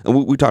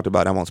 And we talked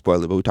about, I won't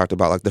spoil it, but we talked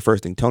about like the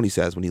first thing Tony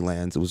says when he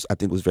lands. I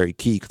think was very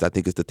key because I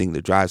think it's the thing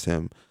that drives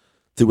him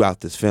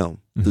throughout this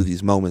film, through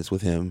these moments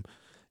with him.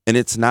 And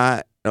it's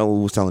not, I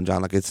was telling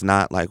John, like it's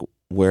not like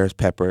where's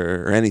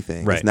Pepper or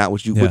anything. Right. It's not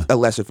what what a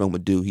lesser film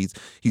would do.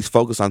 He's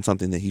focused on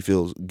something that he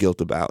feels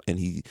guilt about,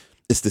 and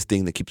it's this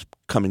thing that keeps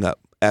coming up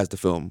as the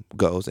film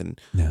goes, and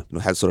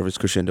has sort of its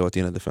crescendo at the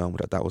end of the film,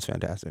 which I thought was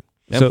fantastic.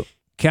 Yep. So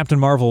Captain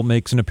Marvel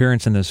makes an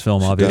appearance in this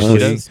film. Obviously,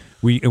 does.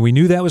 We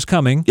knew that was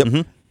coming. Yep.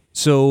 Mm-hmm.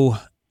 So,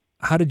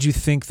 how did you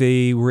think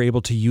they were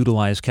able to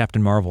utilize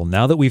Captain Marvel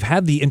now that we've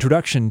had the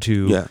introduction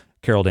to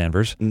Carol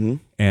Danvers? Mm-hmm.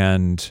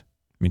 And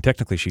I mean,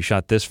 technically, she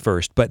shot this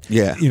first, but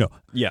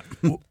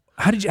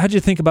how did you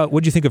think about?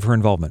 What did you think of her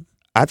involvement?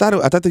 I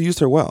thought they used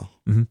her well.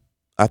 Mm-hmm.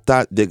 I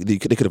thought they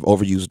could have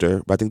overused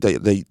her, but I think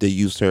they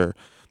used her,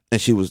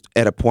 and she was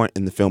at a point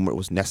in the film where it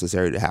was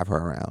necessary to have her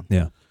around.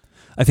 Yeah,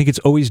 I think it's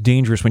always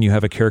dangerous when you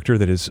have a character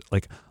that is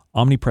like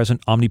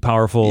omnipresent,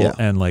 omnipowerful,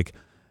 and like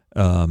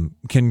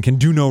can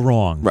do no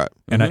wrong. Right.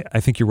 And I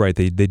think you're right.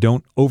 They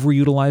don't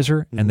overutilize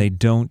her, and they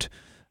don't.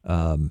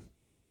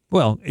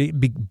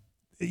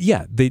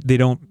 They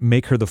don't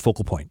make her the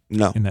focal point.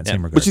 No. In that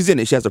same regard. But she's in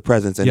it. She has a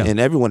presence, and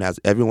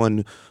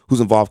everyone who's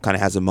involved kind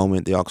of has a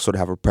moment. They all sort of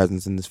have a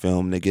presence in this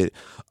film. They get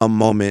a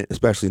moment,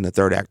 especially in the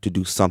third act, to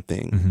do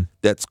something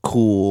that's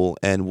cool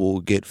and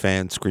will get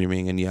fans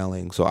screaming and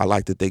yelling. So I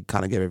like that they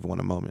kind of gave everyone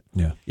a moment.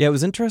 Yeah. Yeah, it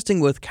was interesting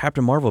with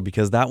Captain Marvel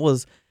because that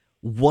was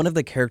one of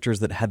the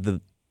characters that had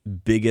the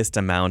biggest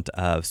amount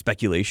of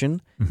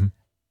speculation.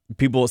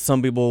 Mm-hmm.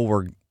 Some people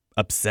were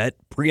upset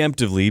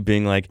preemptively,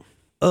 being like,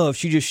 oh, if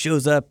she just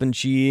shows up and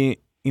she,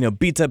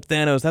 beats up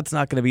Thanos, that's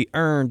not going to be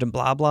earned and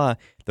blah, blah.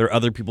 There are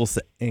other people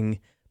saying,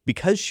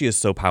 because she is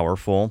so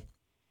powerful,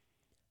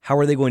 how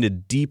are they going to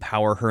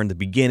depower her in the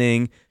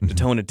beginning to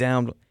tone it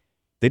down?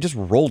 They just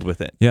rolled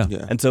with it. Yeah.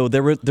 And so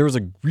there was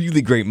a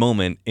really great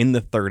moment in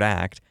the third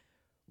act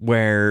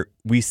where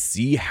we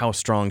see how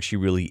strong she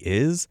really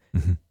is.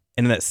 Mm-hmm.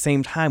 And at that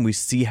same time, we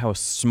see how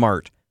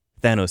smart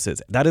Thanos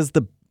is. That is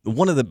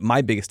one of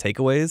my biggest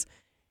takeaways.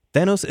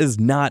 Thanos is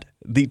not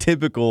the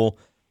typical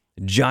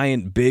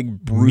giant, big,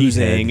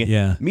 bruising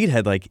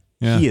meathead. Like,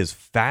 he is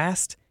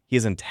fast, he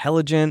is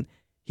intelligent,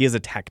 he is a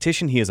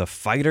tactician, he is a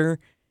fighter.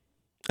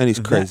 And he's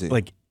crazy.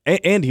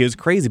 And he is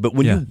crazy. But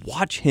when you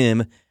watch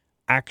him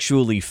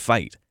actually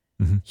fight,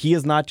 he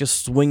is not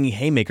just swinging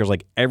haymakers.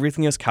 Like,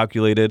 everything is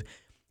calculated.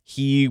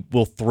 He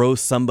will throw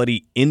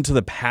somebody into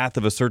the path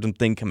of a certain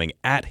thing coming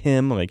at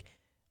him. Like,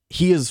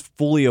 he is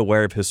fully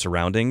aware of his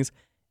surroundings.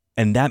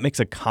 And that makes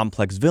a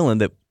complex villain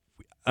that,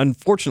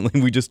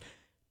 unfortunately, we just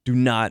do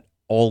not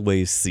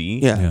always see.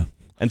 Yeah.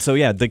 And so,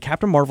 the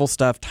Captain Marvel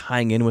stuff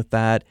tying in with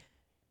that,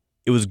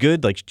 it was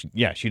good. Like,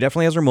 she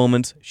definitely has her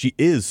moments. She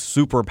is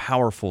super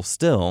powerful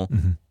still,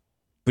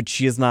 but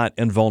she is not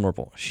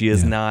invulnerable. She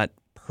is not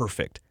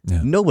perfect.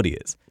 Yeah. Nobody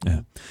is.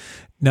 Yeah.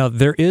 Now,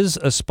 there is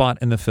a spot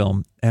in the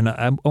film, and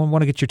I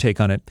want to get your take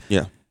on it.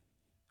 Yeah.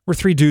 We're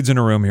three dudes in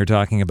a room here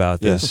talking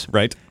about this.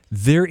 Right.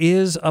 There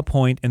is a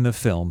point in the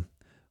film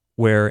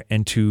where,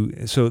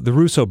 so the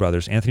Russo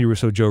brothers, Anthony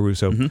Russo, Joe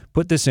Russo,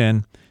 put this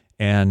in,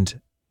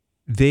 and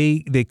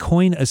they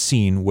coin a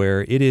scene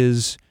where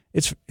it's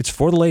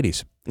for the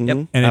ladies.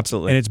 Yep, and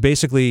absolutely. And it's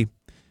basically,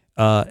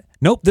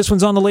 nope, this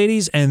one's on the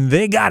ladies, and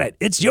they got it.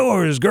 It's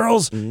yours,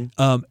 girls.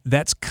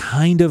 That's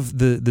kind of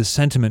the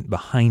sentiment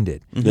behind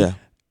it. Yeah.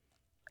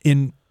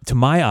 To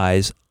my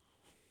eyes,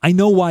 I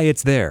know why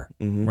it's there,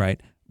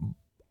 right?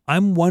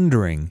 I'm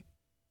wondering,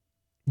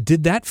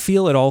 did that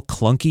feel at all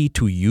clunky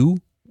to you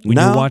when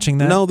you were watching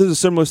that? No, there's a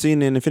similar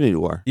scene in Infinity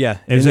War. Yeah,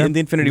 in the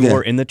Infinity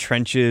War, in the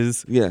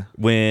trenches,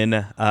 when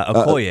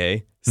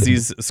Okoye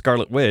sees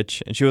Scarlet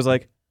Witch, and she was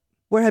like,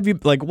 why have you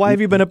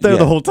been up there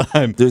the whole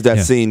time? There's that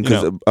scene,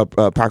 because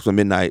approximately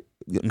midnight,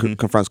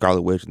 confronts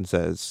Scarlet Witch and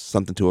says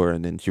something to her,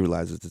 and then she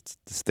realizes it's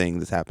this thing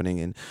that's happening.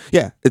 And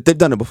they've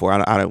done it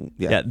before.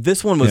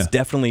 This one was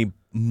definitely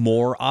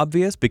more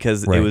obvious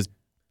because it was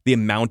the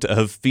amount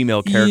of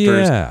female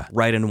characters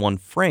right in one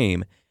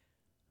frame.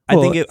 I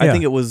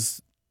think it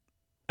was.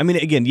 I mean,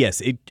 again,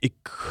 yes, it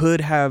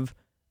could have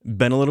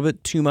been a little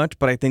bit too much,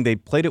 but I think they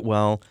played it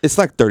well. It's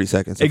like 30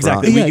 seconds.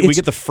 Exactly. We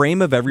get the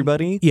frame of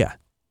everybody. Yeah.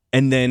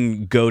 And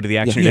then go to the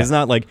action. It's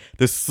not like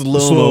the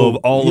slow of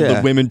all of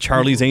the women,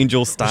 Charlie's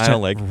Angels style.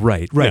 Like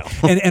right. No.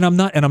 and I'm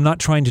not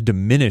trying to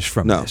diminish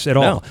from this at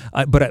all.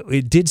 But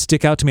it did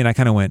stick out to me, and I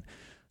kind of went,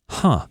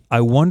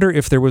 I wonder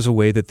if there was a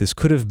way that this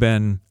could have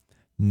been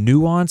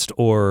nuanced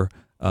or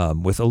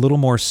with a little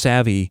more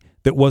savvy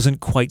that wasn't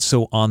quite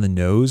so on the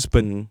nose,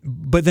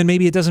 but then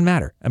maybe it doesn't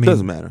matter. I mean, it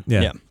doesn't matter.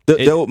 Yeah.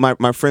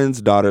 My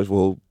friends' daughters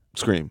will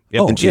scream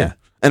Yep. and cheer,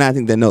 and I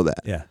think they know that.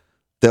 Yeah.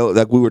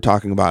 Like we were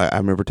talking about, I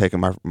remember taking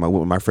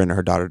my friend and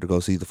her daughter to go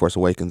see The Force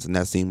Awakens, and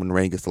that scene when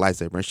Rey gets the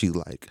lightsaber and she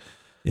like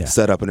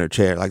set up in her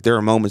chair. Like there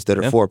are moments that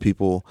are for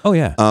people. Oh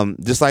yeah.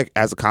 Just like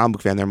as a comic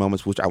book fan, there are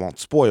moments which I won't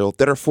spoil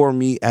that are for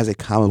me as a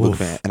comic book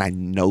fan, and I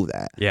know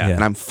that. Yeah.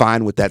 And I'm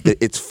fine with that.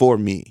 That it's for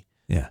me.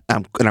 Yeah.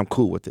 And I'm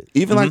cool with it.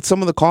 Even like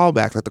some of the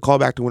callbacks, like the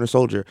callback to Winter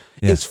Soldier,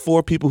 it's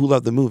for people who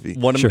love the movie.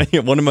 One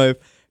of my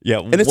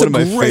and it's a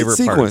great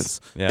sequence,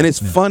 yeah. and it's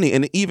funny,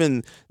 and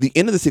even the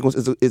end of the sequence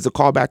is a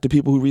callback to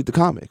people who read the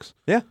comics.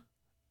 Yeah,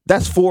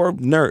 that's for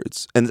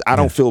nerds, and I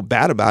don't feel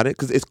bad about it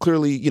because it's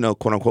clearly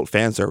quote unquote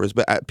fan service.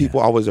 But people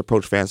always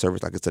approach fan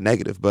service like it's a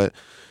negative, but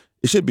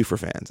it should be for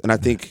fans. And I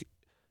think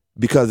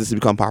because this has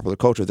become popular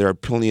culture, there are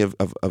plenty of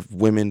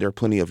women, there are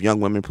plenty of young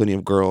women, plenty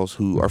of girls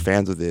who are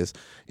fans of this.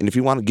 And if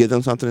you want to give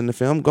them something in the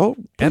film, go.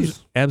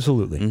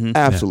 Absolutely,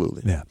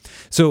 absolutely. Yeah.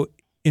 So.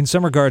 In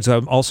some regards,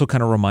 I'm also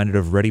kind of reminded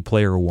of Ready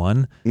Player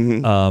One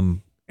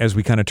as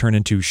we kind of turn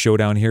into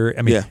Showdown here.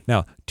 I mean,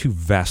 now two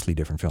vastly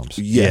different films.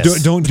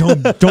 Yes. Don't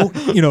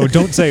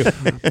don't say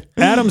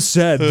Adam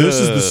said this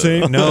is the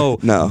same.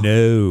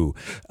 No.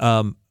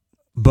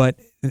 But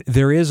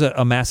there is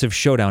a massive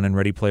showdown in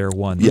Ready Player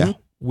One. Yeah.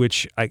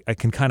 Which I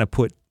can kind of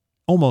put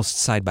almost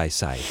side by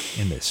side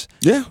in this.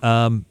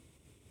 Yeah.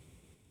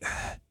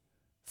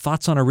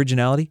 Thoughts on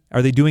originality?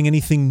 Are they doing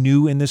anything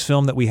new in this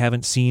film that we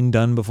haven't seen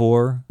done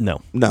before?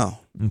 No.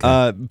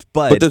 Okay.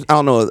 But I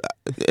don't know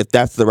if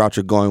that's the route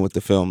you're going with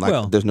the film.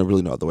 Like, there's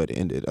really no other way to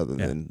end it other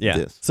than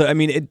this. So I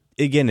mean,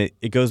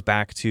 it goes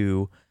back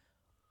to: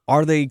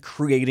 are they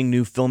creating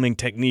new filming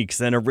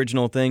techniques and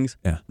original things?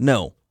 Yeah.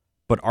 No.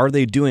 But are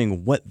they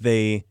doing what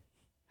they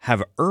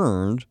have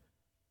earned?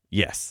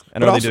 Yes.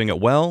 And are they doing it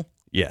well?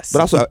 Yes.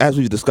 But also, as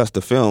we discussed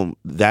the film,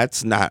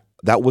 that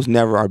was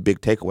never our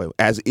big takeaway.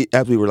 As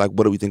we were like,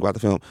 what do we think about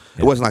the film?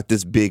 It wasn't like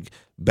this big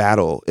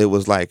battle. It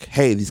was like,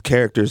 hey, these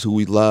characters who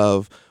we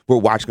love, we're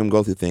watching them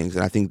go through things.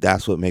 And I think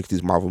that's what makes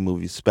these Marvel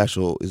movies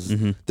special is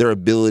their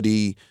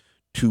ability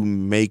to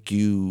make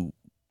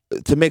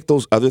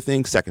those other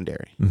things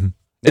secondary. Mm-hmm.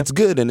 It's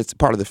good and it's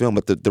part of the film,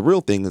 but the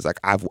real thing is like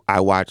I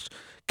watched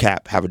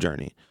Cap have a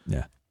journey.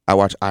 Yeah. I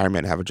watch Iron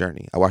Man have a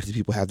journey. I watch these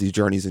people have these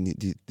journeys and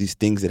these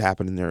things that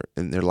happen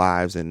in their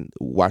lives, and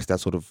watch that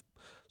sort of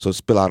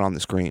spill out on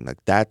the screen. Like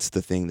that's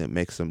the thing that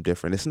makes them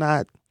different. It's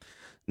not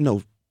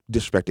no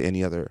disrespect to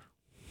any other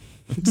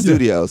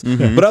studios,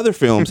 but other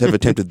films have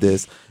attempted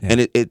this, and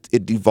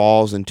it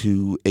devolves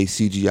into a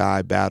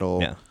CGI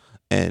battle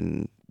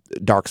and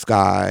dark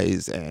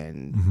skies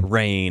and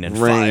rain and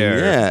fire.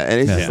 Yeah,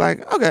 and it's just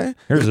like, okay,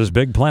 here's this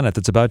big planet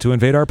that's about to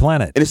invade our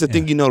planet. And it's the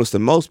thing you notice the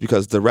most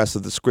because the rest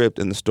of the script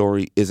and the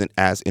story isn't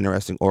as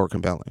interesting or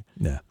compelling.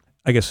 Yeah.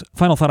 I guess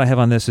final thought I have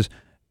on this is,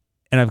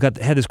 and I've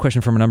had this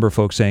question from a number of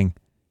folks saying,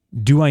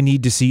 do I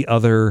need to see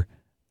other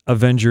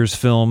Avengers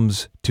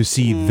films to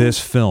see this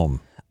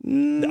film?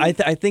 I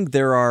think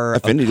there are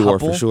Infinity War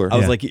for sure. I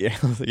was like,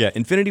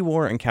 Infinity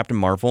War and Captain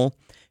Marvel.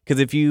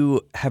 Because if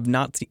you have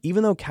not seen,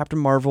 even though Captain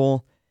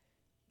Marvel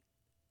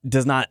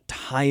does not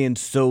tie in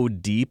so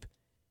deep,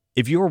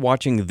 if you were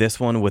watching this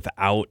one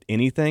without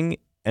anything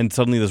and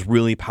suddenly this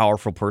really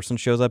powerful person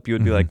shows up, you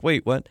would be like,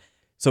 wait, what?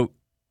 So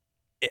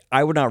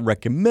I would not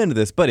recommend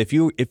this, but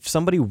if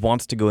somebody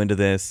wants to go into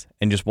this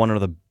and just want to know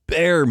the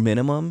bare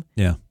minimum,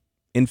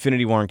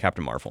 Infinity War and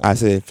Captain Marvel. I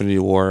say Infinity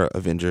War,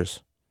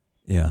 Avengers.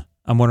 Yeah.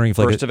 I'm wondering if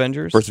First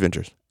Avengers? First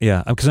Avengers.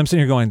 Yeah, because I'm sitting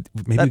here going,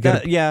 maybe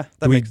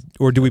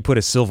do we put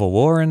a Civil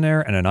War in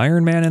there and an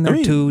Iron Man in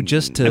there too,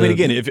 just to... I mean,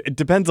 again, it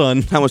depends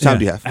on... How much time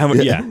do you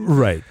have?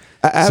 Right.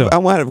 I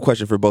want to have a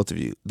question for both of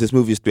you. This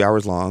movie is 3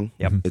 hours long.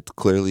 Yep. It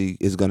clearly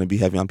is going to be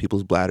heavy on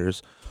people's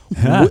bladders.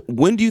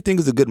 When do you think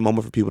is a good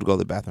moment for people to go to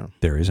the bathroom?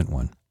 There isn't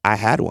one. I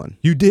had one.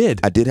 You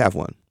did? I did have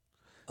one.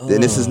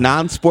 And this is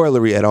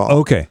non-spoilery at all.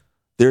 Okay.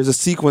 There's a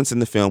sequence in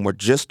the film where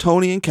just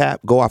Tony and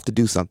Cap go off to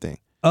do something.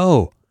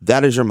 Oh.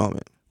 That is your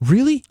moment.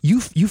 Really? You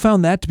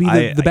found that to be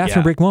the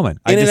bathroom break moment?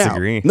 I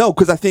disagree. No,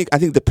 because I think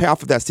the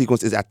payoff of that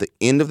sequence is at the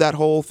end of that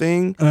whole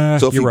thing.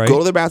 So if you go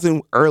to the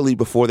bathroom early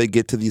before they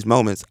get to these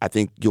moments, I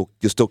think you'll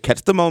still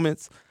catch the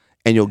moments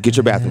and you'll get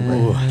your bathroom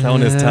break. That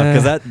one is tough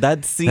because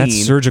that scene.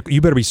 That's surgical.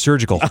 You better be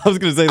surgical. I was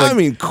going to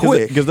say,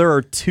 quick, because there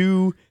are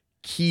two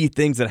key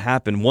things that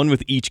happen. One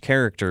with each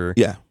character.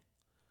 Yeah.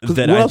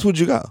 Where else would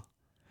you go?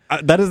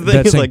 That is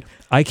the thing.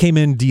 I came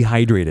in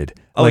dehydrated.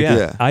 Oh,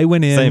 yeah. I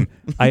went in,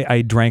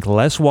 I drank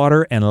less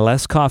water and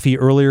less coffee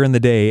earlier in the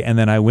day, and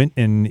then I went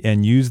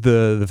and used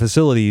the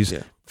facilities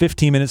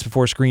 15 minutes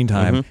before screen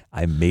time.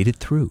 I made it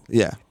through.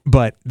 Yeah.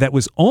 But that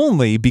was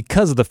only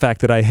because of the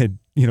fact that I had,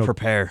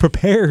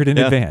 prepared in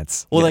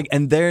advance. Well,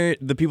 and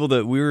the people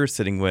that we were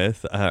sitting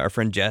with, our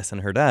friend Jess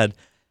and her dad,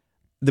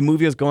 the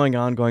movie was going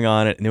on,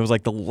 and it was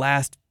like the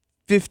last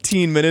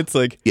 15 minutes,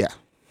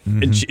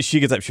 and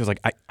she gets up. She was like,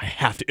 "I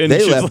have to." And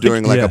they left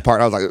during a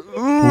part. I was like,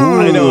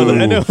 I know.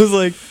 It was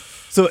like,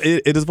 so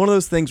it is one of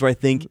those things where I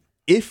think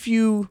if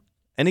you,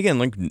 And again,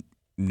 like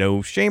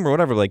no shame or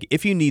whatever. Like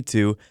if you need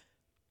to,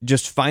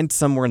 just find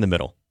somewhere in the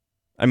middle.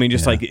 I mean,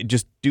 just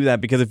just do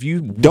that, because if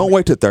you don't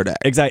wait to the third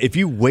act. Exactly. If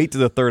you wait to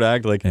the third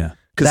act, like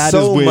because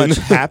so much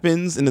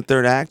happens in the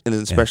third act, and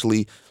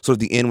especially sort of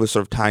the end with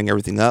sort of tying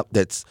everything up.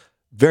 That's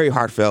very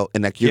heartfelt,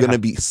 and like you're gonna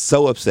be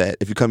so upset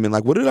if you come in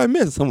like, what did I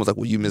miss? Someone's like,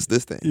 well, you missed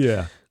this thing.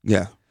 Yeah.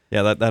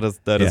 That is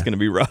going to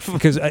be rough.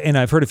 Because and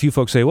I've heard a few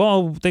folks say,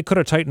 well, they could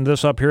have tightened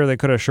this up here, they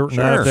could have shortened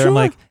that up there. I'm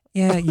like,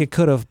 yeah, you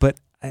could have, but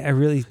I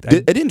really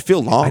it didn't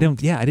feel long. I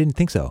didn't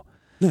think so.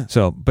 Yeah.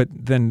 So, but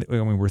then I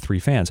mean, we're 3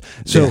 fans.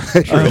 So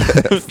true.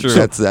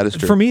 That is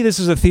true. For me, this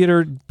is a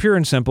theater, pure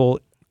and simple.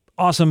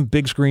 Awesome,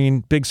 big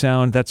screen, big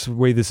sound. That's the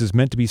way this is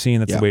meant to be seen.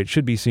 That's the way it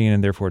should be seen,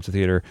 and therefore it's a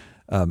theater.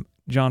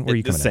 John, where are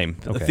you coming? The same.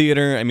 Okay. The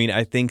theater. I mean,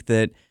 I think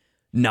that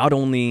not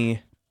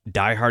only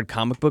diehard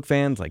comic book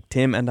fans like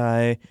Tim and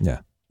I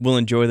will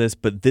enjoy this,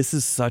 but this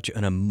is such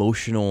an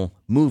emotional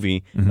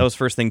movie. That was the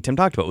first thing Tim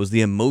talked about, was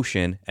the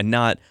emotion, and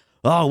not,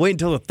 oh, wait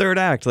until the third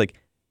act. Like,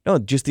 no,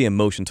 just the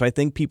emotion. So I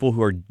think people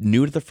who are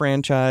new to the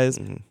franchise,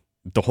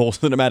 the whole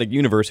cinematic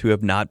universe, who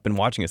have not been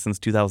watching it since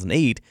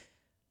 2008,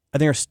 I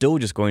think are still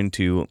just going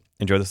to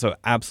enjoy this. So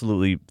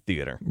absolutely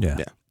theater. Yeah.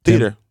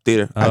 Theater.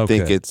 I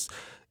think it's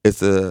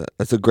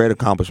a great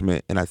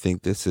accomplishment, and I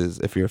think this is,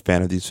 if you're a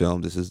fan of these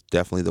films, this is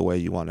definitely the way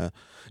you want to,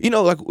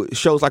 like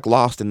shows like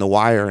Lost and The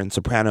Wire and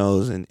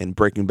Sopranos and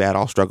Breaking Bad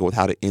all struggle with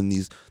how to end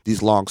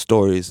these long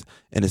stories,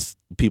 and it's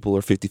people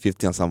are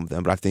 50-50 on some of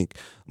them, but I think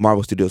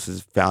Marvel Studios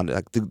has found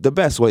like the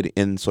best way to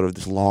end sort of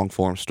this long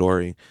form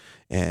story,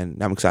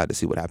 and I'm excited to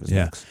see what happens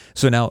next.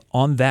 So now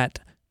on that,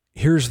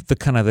 here's the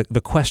kind of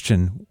the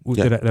question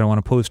that I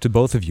want to pose to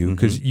both of you,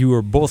 because you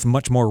are both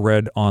much more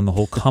read on the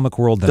whole comic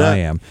world than I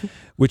am,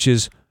 which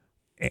is,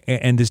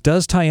 and this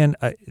does tie in.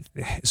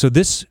 So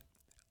this,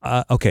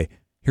 okay,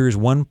 here's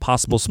one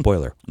possible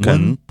spoiler.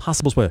 One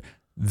possible spoiler.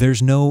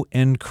 There's no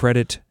end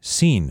credit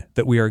scene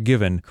that we are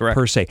given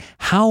per se.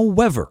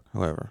 However,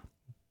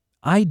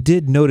 I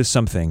did notice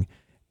something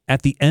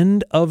at the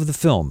end of the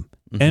film,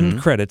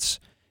 end credits.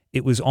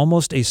 It was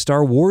almost a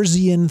Star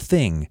Warsian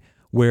thing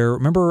where,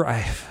 remember, I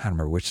don't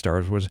remember which Star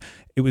Wars was.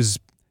 It was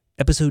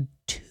episode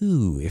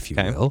 2, if you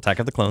will. Attack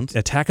of the Clones.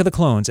 Attack of the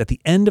Clones. At the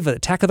end of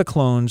Attack of the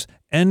Clones,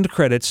 end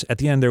credits, at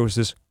the end there was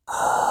this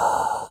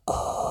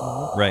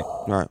right.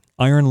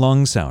 iron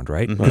lung sound,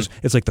 right?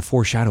 It's like the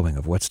foreshadowing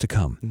of what's to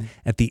come.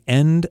 At the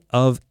end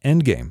of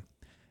Endgame,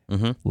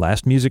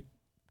 last music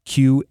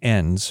cue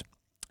ends,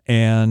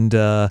 and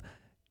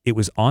it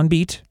was on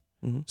beat,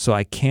 so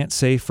I can't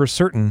say for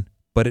certain,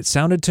 but it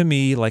sounded to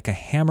me like a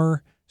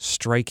hammer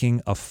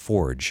striking a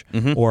forge,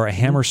 or a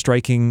hammer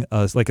striking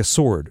like a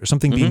sword, or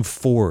something being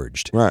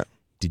forged. Right.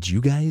 Did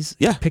you guys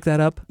pick that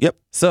up? Yep.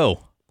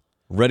 So,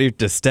 ready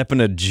to step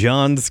into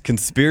John's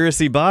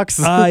conspiracy box?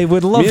 I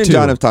would love to. Me and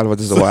John have talked about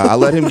this a while. I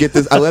let him get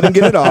this. I let him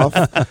get it off.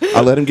 I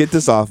let him get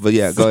this off. But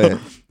yeah, go ahead.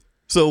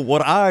 So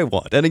what I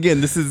want, and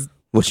again, this is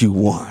what you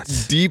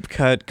want, deep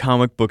cut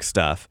comic book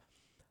stuff.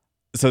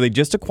 So they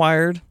just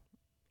acquired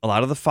a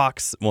lot of the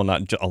Fox, well,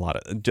 not a lot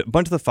of, a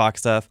bunch of the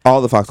Fox stuff.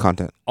 All the Fox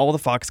content. All the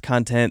Fox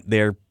content.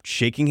 They're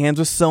shaking hands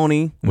with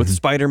Sony, with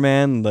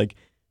Spider-Man, like,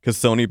 because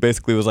Sony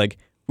basically was like,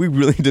 we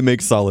really need to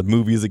make solid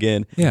movies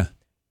again. Yeah.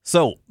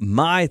 So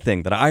my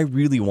thing that I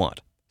really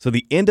want, so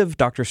the end of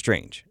Doctor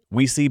Strange,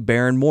 we see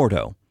Baron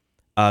Mordo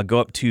go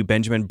up to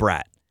Benjamin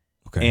Bratt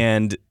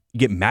and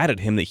get mad at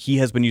him that he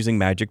has been using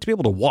magic to be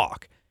able to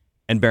walk.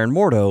 And Baron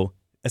Mordo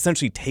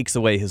essentially takes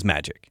away his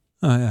magic.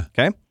 Oh, yeah.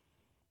 Okay?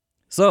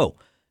 So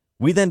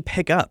we then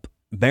pick up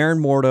Baron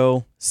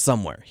Mordo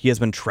somewhere. He has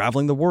been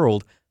traveling the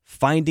world,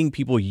 finding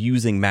people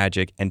using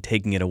magic and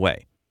taking it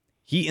away.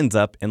 He ends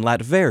up in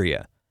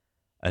Latveria,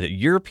 a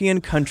European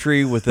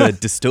country with a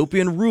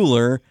dystopian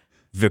ruler,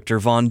 Victor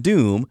Von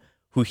Doom,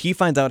 who he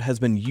finds out has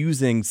been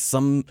using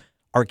some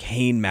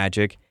arcane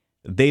magic.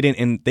 They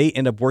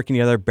end up working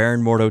together.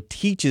 Baron Mordo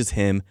teaches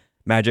him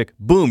magic.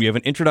 Boom, you have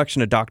an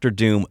introduction to Doctor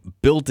Doom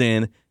built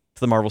in to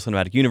the Marvel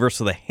Cinematic Universe.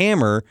 So the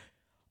hammer,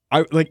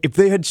 if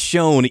they had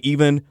shown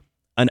even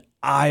an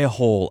eye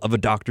hole of a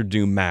Doctor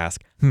Doom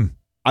mask,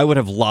 I would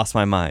have lost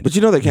my mind. But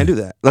you know they can't do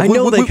that. Like, I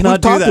know they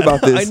cannot do that. We've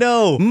talked about this I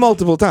know.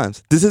 multiple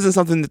times. This isn't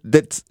something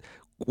that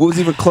was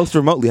even close to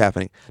remotely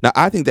happening. Now,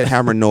 I think that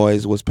hammer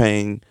noise was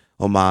paying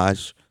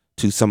homage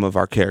to some of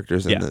our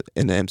characters in the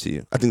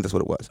MCU. I think that's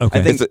what it was. Okay.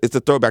 I think it's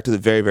a throwback to the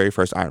very, very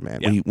first Iron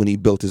Man when he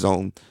built his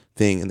own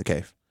thing in the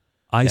cave.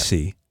 I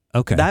see.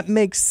 Okay. That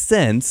makes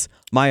sense.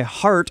 My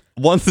heart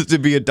wants it to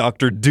be a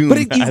Doctor Doom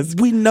mask.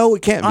 We know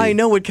it can't be. I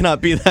know it cannot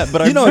be that,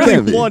 but I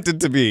really want it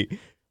to be.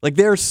 Like,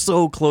 they're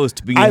so close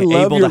to being able to have...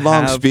 I love your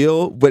long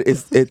spiel, but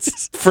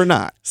it's for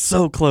not.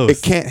 So close.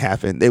 It can't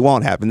happen. It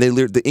won't happen.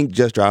 The ink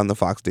just dried on the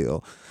Fox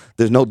deal.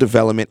 There's no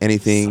development,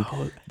 anything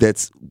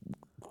that's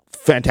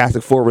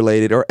Fantastic Four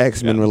related or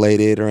X-Men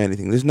related or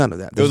anything. There's none of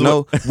that. There's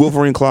no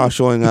Wolverine claw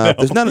showing up.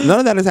 There's none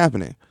of that is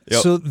happening.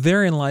 Yep. So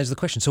therein lies the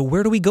question. So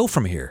where do we go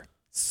from here?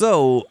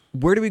 So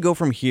where do we go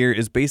from here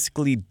is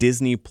basically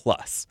Disney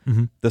Plus,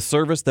 the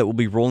service that will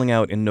be rolling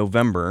out in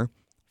November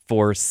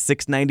for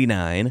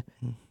 $6.99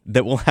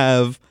 that will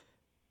have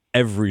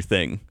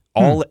everything.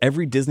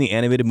 Every Disney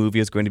animated movie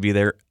is going to be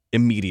there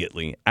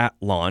immediately at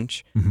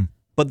launch. Mm-hmm.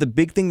 But the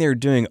big thing they're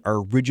doing are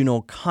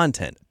original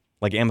content,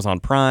 like Amazon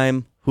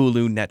Prime,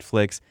 Hulu,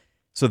 Netflix.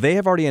 So they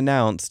have already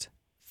announced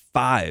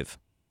 5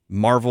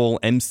 Marvel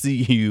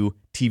MCU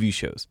TV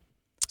shows.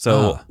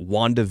 So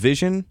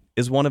WandaVision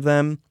is one of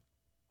them.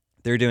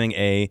 They're doing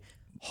a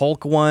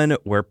Hulk one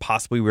where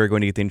possibly we're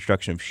going to get the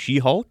introduction of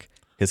She-Hulk,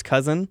 his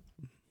cousin.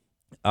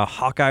 A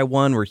Hawkeye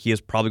one where he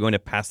is probably going to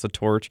pass the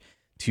torch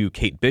to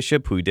Kate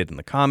Bishop, who he did in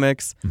the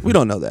comics. We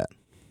don't know that.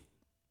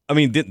 I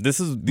mean,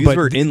 these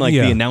were in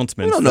the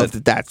announcements. We don't know if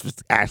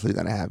that's actually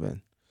going to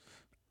happen.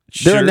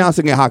 They're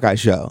announcing a Hawkeye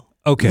show.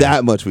 Okay.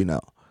 That much we know.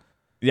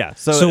 Yeah.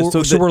 So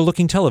we're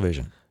looking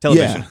television.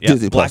 Yeah.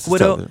 Disney Black Plus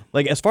Widow. television.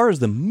 Like, as far as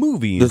the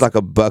movies. There's like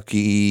a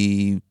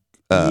Bucky.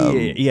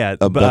 A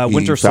Bucky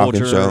Winter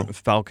Falcon Soldier, show.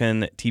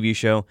 Falcon TV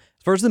show.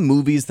 As far as the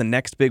movies, the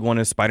next big one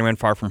is Spider-Man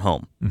Far From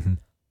Home. Mm-hmm.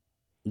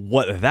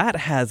 What that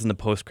has in the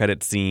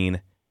post-credit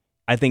scene,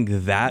 I think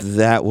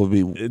that would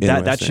be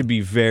that should be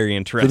very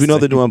interesting. We know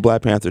they're doing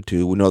Black Panther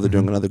 2. We know they're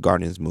doing another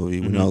Guardians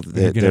movie. We know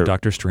that they're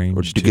Doctor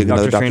Strange.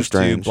 Doctor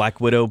Strange. Black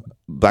Widow.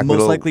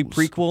 Most likely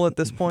prequel at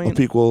this point.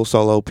 A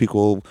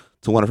prequel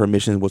to one of her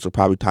missions, which will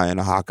probably tie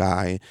into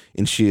Hawkeye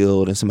and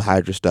S.H.I.E.L.D. and some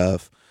Hydra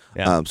stuff.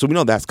 Yeah. So we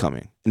know that's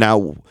coming.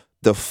 Now,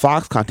 the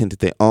Fox content that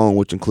they own,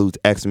 which includes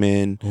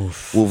X-Men,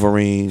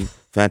 Wolverine,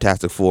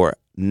 Fantastic Four,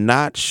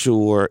 not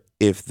sure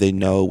if they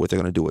know what they're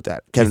going to do with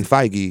that. Kevin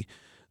Feige,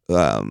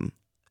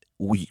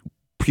 we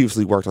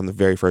previously worked on the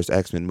very first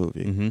X-Men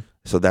movie.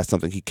 So that's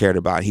something he cared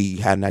about. He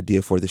had an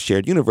idea for the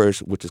shared universe,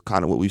 which is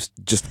kind of what we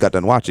just got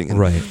done watching. And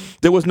right.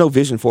 There was no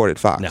vision for it at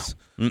Fox.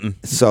 No.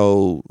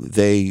 So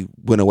they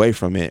went away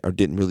from it or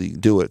didn't really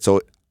do it.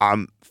 So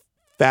I'm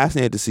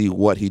fascinated to see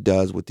what he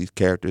does with these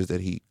characters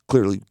that he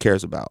clearly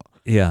cares about.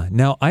 Yeah.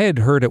 Now, I had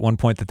heard at one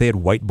point that they had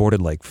whiteboarded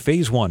like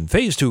phase 1,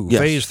 phase 2,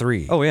 phase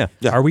 3. Oh, yeah.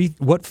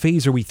 What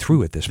phase are we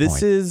through at this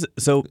point?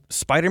 So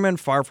Spider-Man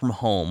Far From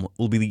Home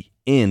will be the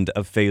end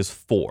of phase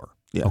 4.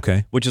 Yeah.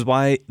 Okay. Which is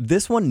why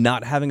this one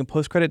not having a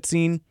post-credit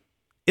scene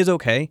is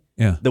okay.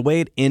 Yeah. The way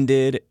it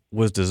ended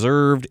was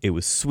deserved. It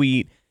was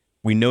sweet.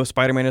 We know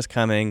Spider-Man is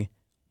coming.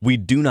 We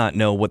do not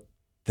know what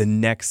the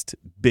next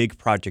big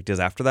project is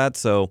after that.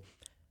 So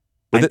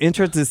I'm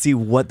interested to see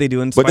what they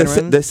do in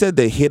Spider-Man. But they said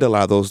they hid a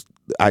lot of those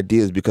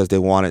ideas because they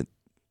didn't want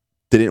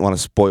to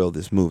spoil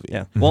this movie.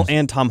 Yeah. Well,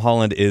 and Tom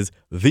Holland is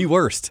the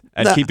worst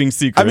at keeping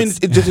secrets. I mean,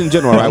 just in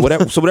general, right?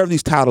 Whatever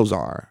these titles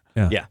are,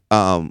 yeah.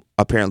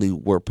 Apparently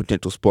were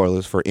potential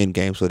spoilers for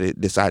Endgame, so they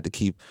decided to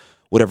keep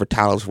whatever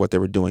titles for what they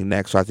were doing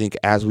next. So I think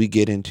as we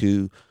get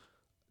into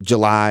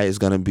July is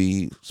going to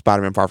be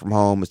Spider-Man Far From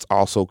Home. It's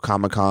also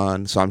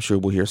Comic-Con, so I'm sure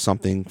we'll hear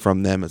something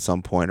from them at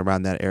some point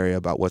around that area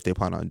about what they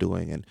plan on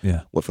doing and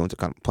what films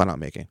they plan on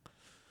making.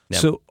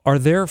 Yep. So are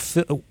there...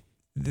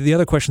 The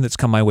other question that's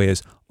come my way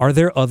is, are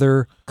there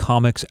other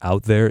comics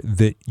out there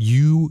that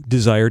you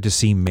desire to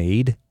see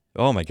made?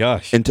 Oh my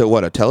gosh. Into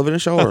what, a television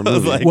show or a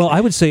movie? Well, I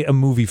would say a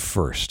movie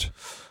first.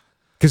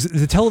 Because the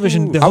whole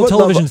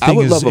television thing is... I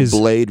would love a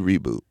Blade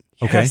reboot.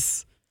 Okay.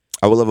 Yes.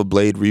 I would love a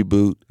Blade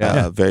reboot.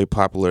 Very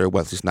popular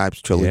Wesley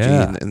Snipes trilogy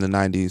in the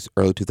 90s,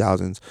 early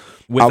 2000s.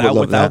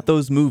 Without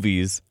those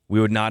movies, we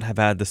would not have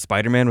had the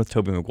Spider-Man with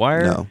Tobey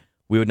Maguire. No.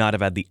 We would not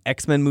have had the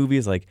X-Men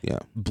movies.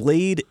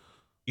 Blade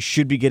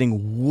should be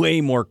getting way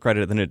more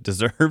credit than it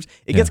deserves.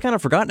 It gets kind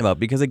of forgotten about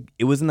because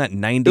it was in that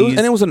 90s.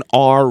 It was an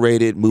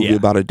R-rated movie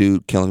about a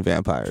dude killing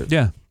vampires.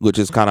 Yeah. Which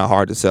is kind of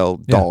hard to sell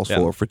dolls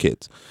for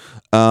kids.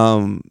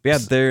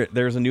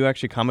 There's a new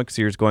actually comic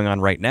series going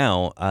on right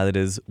now that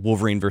is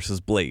Wolverine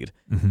versus Blade.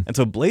 Mm-hmm. And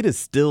so Blade is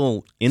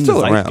still in the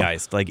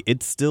zeitgeist. Like,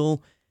 it's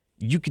still,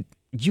 you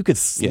could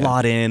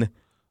slot in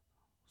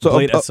So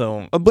Blade. a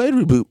Blade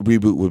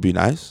reboot would be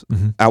nice.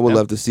 Mm-hmm. I would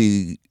love to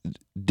see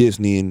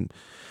Disney and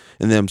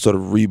them sort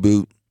of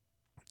reboot,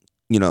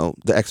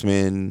 the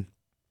X-Men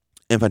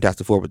and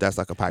Fantastic Four, but that's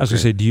like a pipe. I was going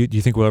to say, do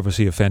you think we'll ever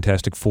see a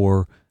Fantastic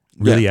Four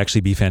really actually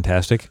be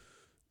fantastic?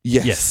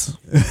 Yes.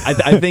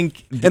 I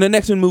think... And an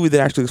X-Men movie that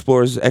actually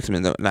explores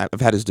X-Men, and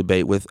I've had this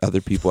debate with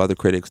other people, other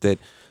critics, that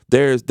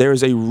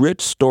there's a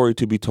rich story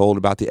to be told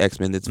about the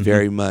X-Men that's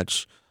very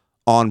much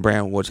on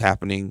brand with what's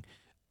happening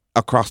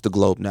across the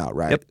globe now,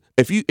 right?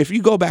 Yep. If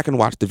you go back and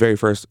watch the very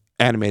first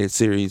animated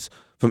series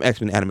from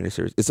X-Men animated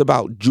series, it's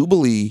about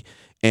Jubilee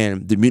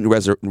and the Mutant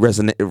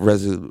Registration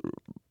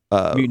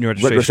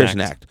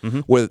Act,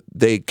 where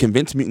they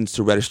convince mutants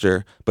to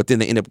register, but then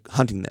they end up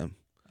hunting them.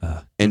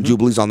 And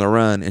Jubilee's on the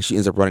run, and she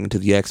ends up running into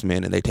the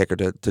X-Men, and they take her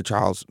to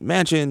Charles'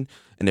 mansion,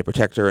 and they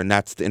protect her, and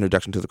that's the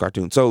introduction to the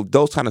cartoon. So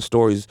those kind of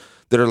stories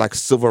that are like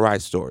civil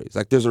rights stories.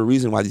 Like, there's a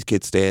reason why these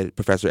kids stay at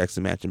Professor X's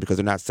mansion, because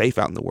they're not safe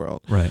out in the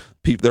world. Right.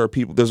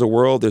 There's a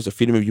world, there's a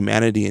freedom of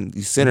humanity, and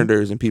these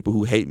senators and people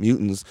who hate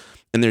mutants,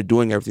 and they're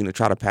doing everything to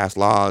try to pass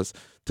laws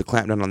to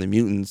clamp down on the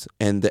mutants.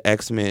 And the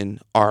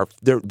X-Men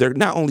they're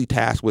not only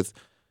tasked with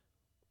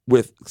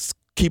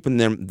keeping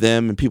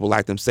them and people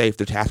like them safe,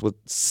 they're tasked with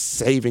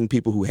saving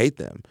people who hate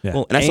them. Yeah.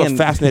 And that's a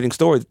fascinating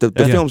story. The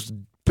films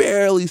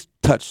barely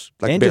touch,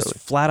 like and barely. just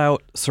flat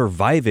out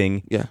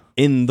surviving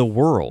in the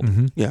world.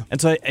 Yeah.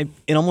 And so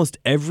in almost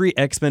every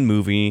X-Men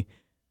movie,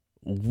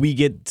 we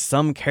get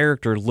some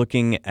character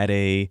looking at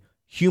a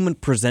human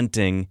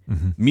presenting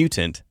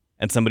mutant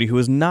and somebody who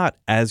is not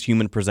as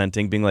human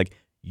presenting being like,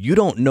 you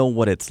don't know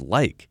what it's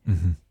like.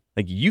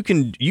 Like you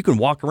can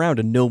walk around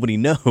and nobody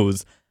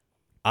knows.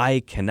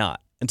 I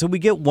cannot. Until we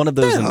get one of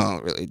those.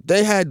 Really.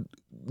 They had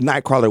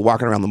Nightcrawler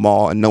walking around the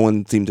mall and no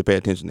one seemed to pay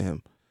attention to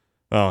him.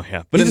 Oh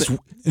yeah, but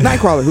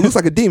Nightcrawler, who looks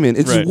like a demon,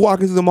 is just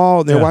walking through the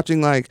mall. And they're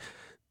watching like,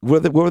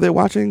 what were they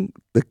watching?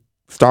 The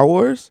Star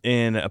Wars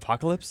in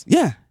Apocalypse.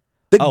 Yeah,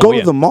 they go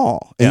to the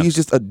mall and he's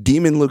just a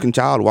demon-looking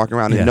child walking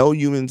around and no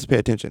humans pay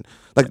attention.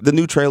 Like the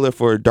new trailer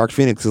for Dark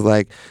Phoenix is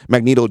like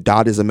Magneto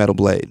dodges a metal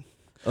blade.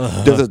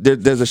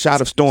 There's a shot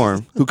of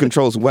Storm who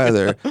controls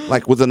weather,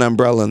 like with an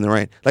umbrella in the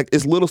rain. Like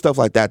it's little stuff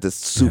like that that's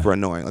super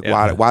annoying.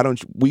 Like why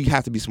don't we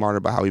have to be smarter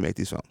about how we make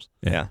these films?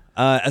 Yeah.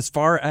 As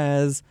far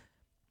as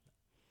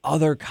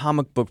other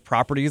comic book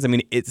properties, I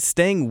mean, it's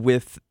staying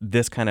with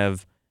this kind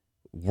of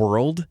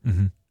world.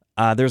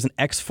 There's an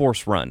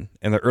X-Force run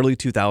in the early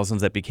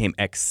 2000s that became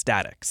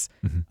X-Statix.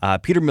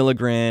 Peter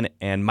Milligren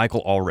and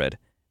Michael Allred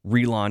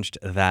relaunched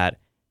that,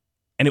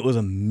 and it was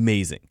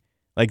amazing.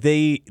 Like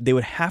they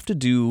would have to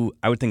do,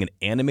 I would think, an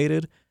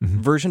animated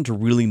version to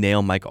really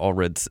nail Mike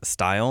Allred's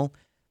style,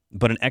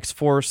 but an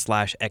X-Force /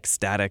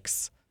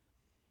 X-Statix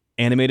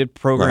animated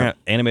program,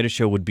 animated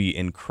show would be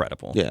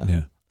incredible.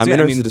 Yeah. I'm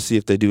interested to see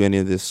if they do any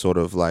of this sort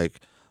of like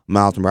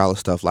Miles Morales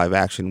stuff live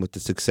action with the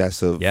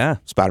success of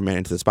Spider-Man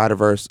Into the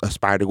Spider-Verse, a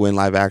Spider-Gwen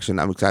live action.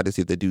 I'm excited to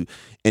see if they do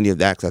any of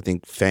that because I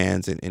think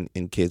fans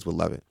and kids would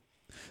love it.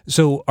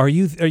 So are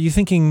you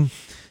thinking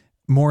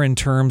more in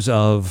terms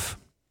of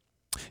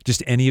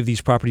just any of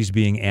these properties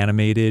being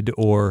animated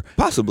or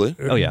possibly?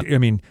 Oh yeah. I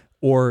mean,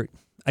 or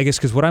I guess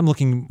because what I'm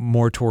looking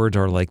more towards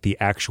are like the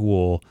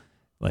actual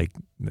like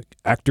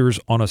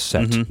actors on a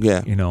set.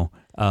 Yeah. You know,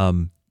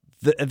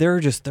 there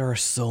are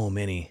so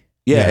many.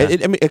 Yeah.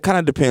 It kind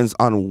of depends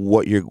on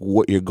what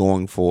you're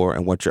going for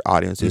and what your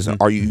audience is.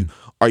 Are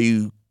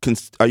you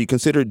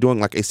considered doing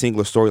like a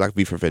singular story like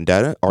V for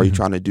Vendetta, or are you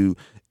trying to do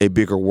a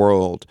bigger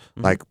world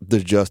like the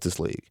Justice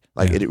League?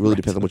 Like it really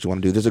depends on what you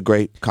want to do. There's a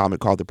great comic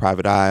called The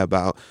Private Eye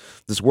about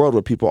this world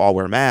where people all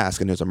wear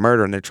masks and there's a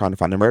murder and they're trying to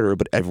find the murderer,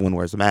 but everyone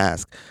wears a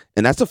mask.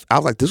 And I was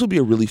like, this would be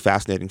a really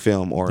fascinating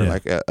film or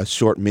like a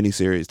short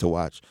miniseries to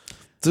watch.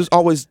 There's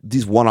always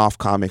these one-off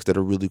comics that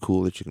are really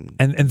cool that you can.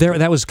 And there,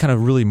 that was kind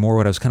of really more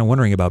what I was kind of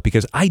wondering about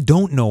because I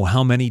don't know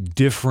how many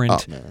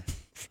different.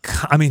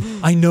 I mean,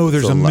 I know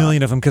there's a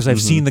million of them because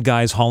I've seen the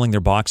guys hauling their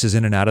boxes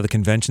in and out of the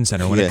convention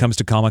center when it comes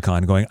to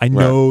Comic-Con going, I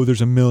know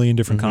there's a million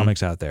different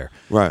comics out there.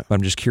 Right. But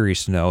I'm just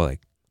curious to know, like.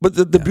 But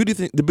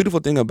the beautiful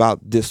thing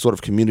about this sort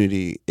of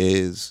community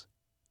is,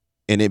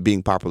 and it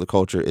being popular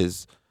culture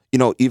is, you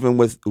know, even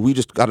with, we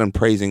just got done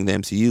praising the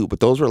MCU, but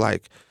those were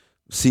like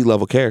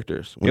C-level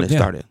characters when they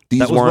started.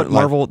 These weren't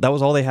Marvel. That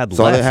was all they had left.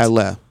 All they had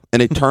left.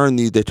 And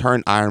they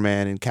turned Iron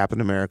Man and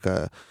Captain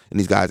America and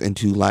these guys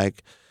into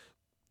like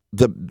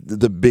the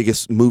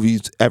biggest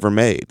movies ever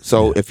made.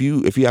 So if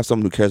you have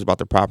someone who cares about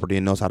the property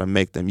and knows how to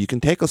make them, you can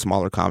take a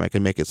smaller comic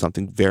and make it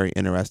something very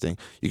interesting.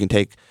 You can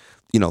take,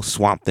 you know,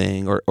 Swamp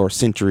Thing or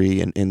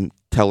Century and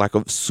tell like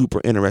a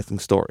super interesting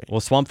story. Well,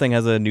 Swamp Thing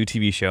has a new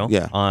TV show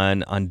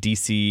on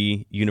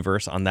DC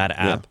Universe on that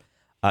app.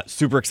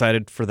 Super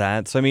excited for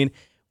that. So I mean,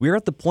 we're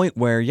at the point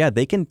where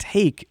they can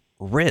take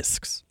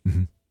risks,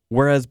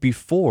 whereas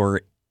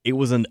before it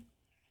was an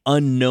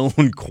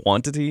unknown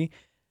quantity.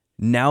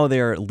 Now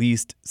they're at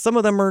least, some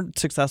of them are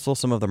successful,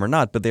 some of them are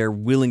not, but they're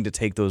willing to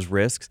take those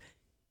risks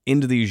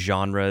into these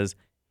genres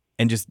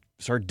and just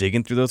start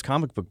digging through those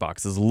comic book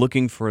boxes,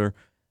 looking for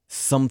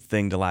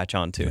something to latch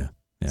onto.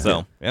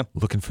 So,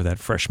 looking for that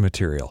fresh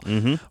material.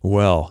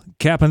 Well,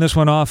 capping this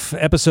one off,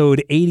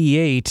 episode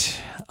 88,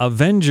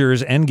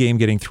 Avengers Endgame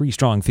getting 3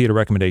 strong theater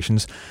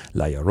recommendations.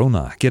 La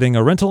Llorona getting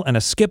a rental and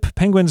a skip.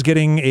 Penguins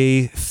getting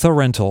a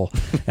Thrental,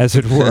 as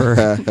it were,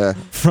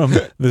 from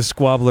the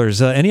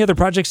Squabblers. Any other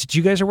projects that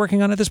you guys are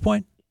working on at this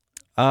point?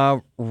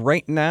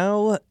 Right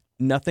now,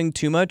 nothing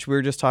too much. We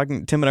were just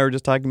talking, Tim and I were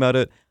just talking about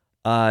it.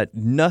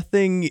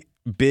 Nothing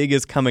big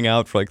is coming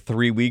out for like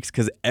 3 weeks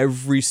because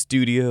every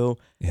studio,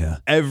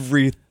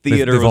 every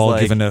theater they've was all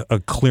like, given a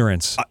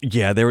clearance.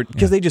 They were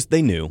because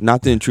they knew.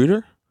 Not The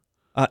Intruder?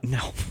 No.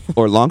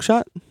 Or Long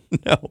Shot?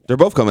 No. They're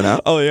both coming out.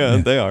 Oh yeah,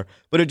 they are.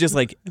 But it just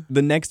like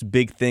the next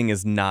big thing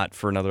is not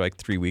for another like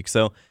 3 weeks.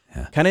 So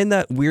kind of in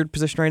that weird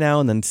position right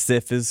now. And then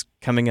SIF is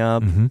coming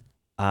up.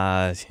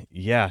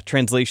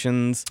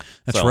 Translations.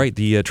 That's right.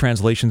 The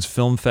Translations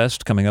Film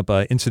Fest coming up.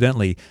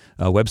 Incidentally,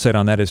 website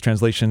on that is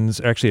Translations.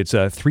 Actually, it's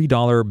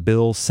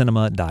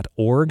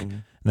 $3billcinema.org.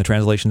 And the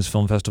Translations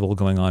Film Festival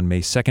going on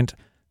May 2nd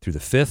through the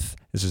 5th.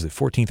 This is the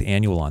 14th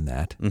annual on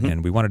that.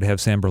 And we wanted to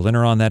have Sam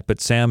Berliner on that, but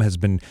Sam has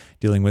been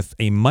dealing with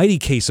a mighty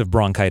case of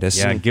bronchitis.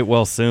 Yeah, get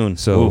well soon.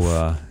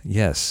 So,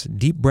 yes,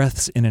 deep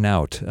breaths in and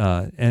out.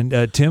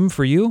 And Tim,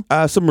 for you?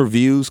 Some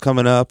reviews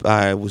coming up.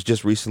 I was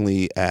just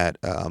recently at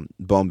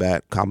Bone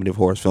Bat Comedy of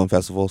Horrors Film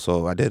Festival,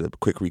 so I did a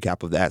quick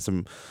recap of that.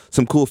 Some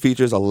cool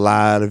features, a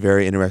lot of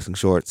very interesting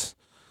shorts.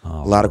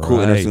 A lot of cool,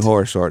 interesting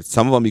horror shorts.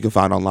 Some of them you can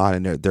find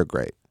online, and they're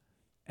great.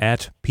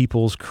 At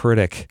People's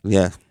Critic.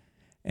 Yeah.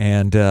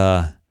 And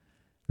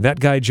that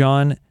guy,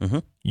 John,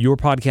 your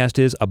podcast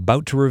is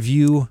About to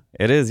Review.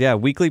 It is, yeah.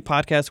 Weekly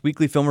podcast,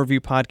 weekly film review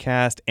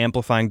podcast,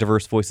 amplifying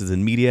diverse voices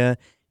in media.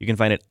 You can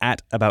find it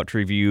at About to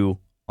Review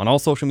on all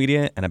social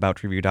media and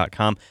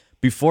aboutreview.com.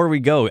 Before we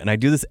go, and I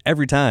do this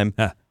every time,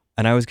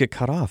 and I always get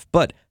cut off,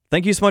 but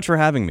thank you so much for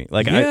having me.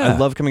 Like, I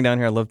love coming down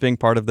here. I love being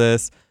part of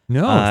this.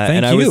 No, thank you.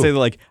 And I always say that,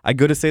 like, I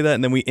go to say that,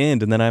 and then we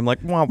end, and then I'm like,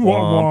 wah,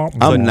 wah.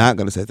 I'm not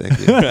going to say thank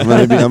you. I'm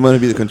going to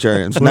be the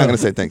contrarian. I'm not going to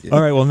say thank you.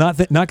 All right, well, not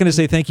going to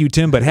say thank you,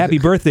 Tim, but happy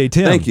birthday,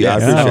 Tim. Thank you. I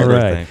appreciate it. All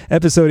right.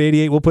 Episode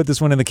 88, we'll put this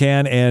one in the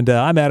can, and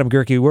I'm Adam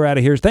Gerke. We're out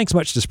of here. Thanks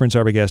much to Sprints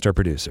Arbogast, our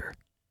producer.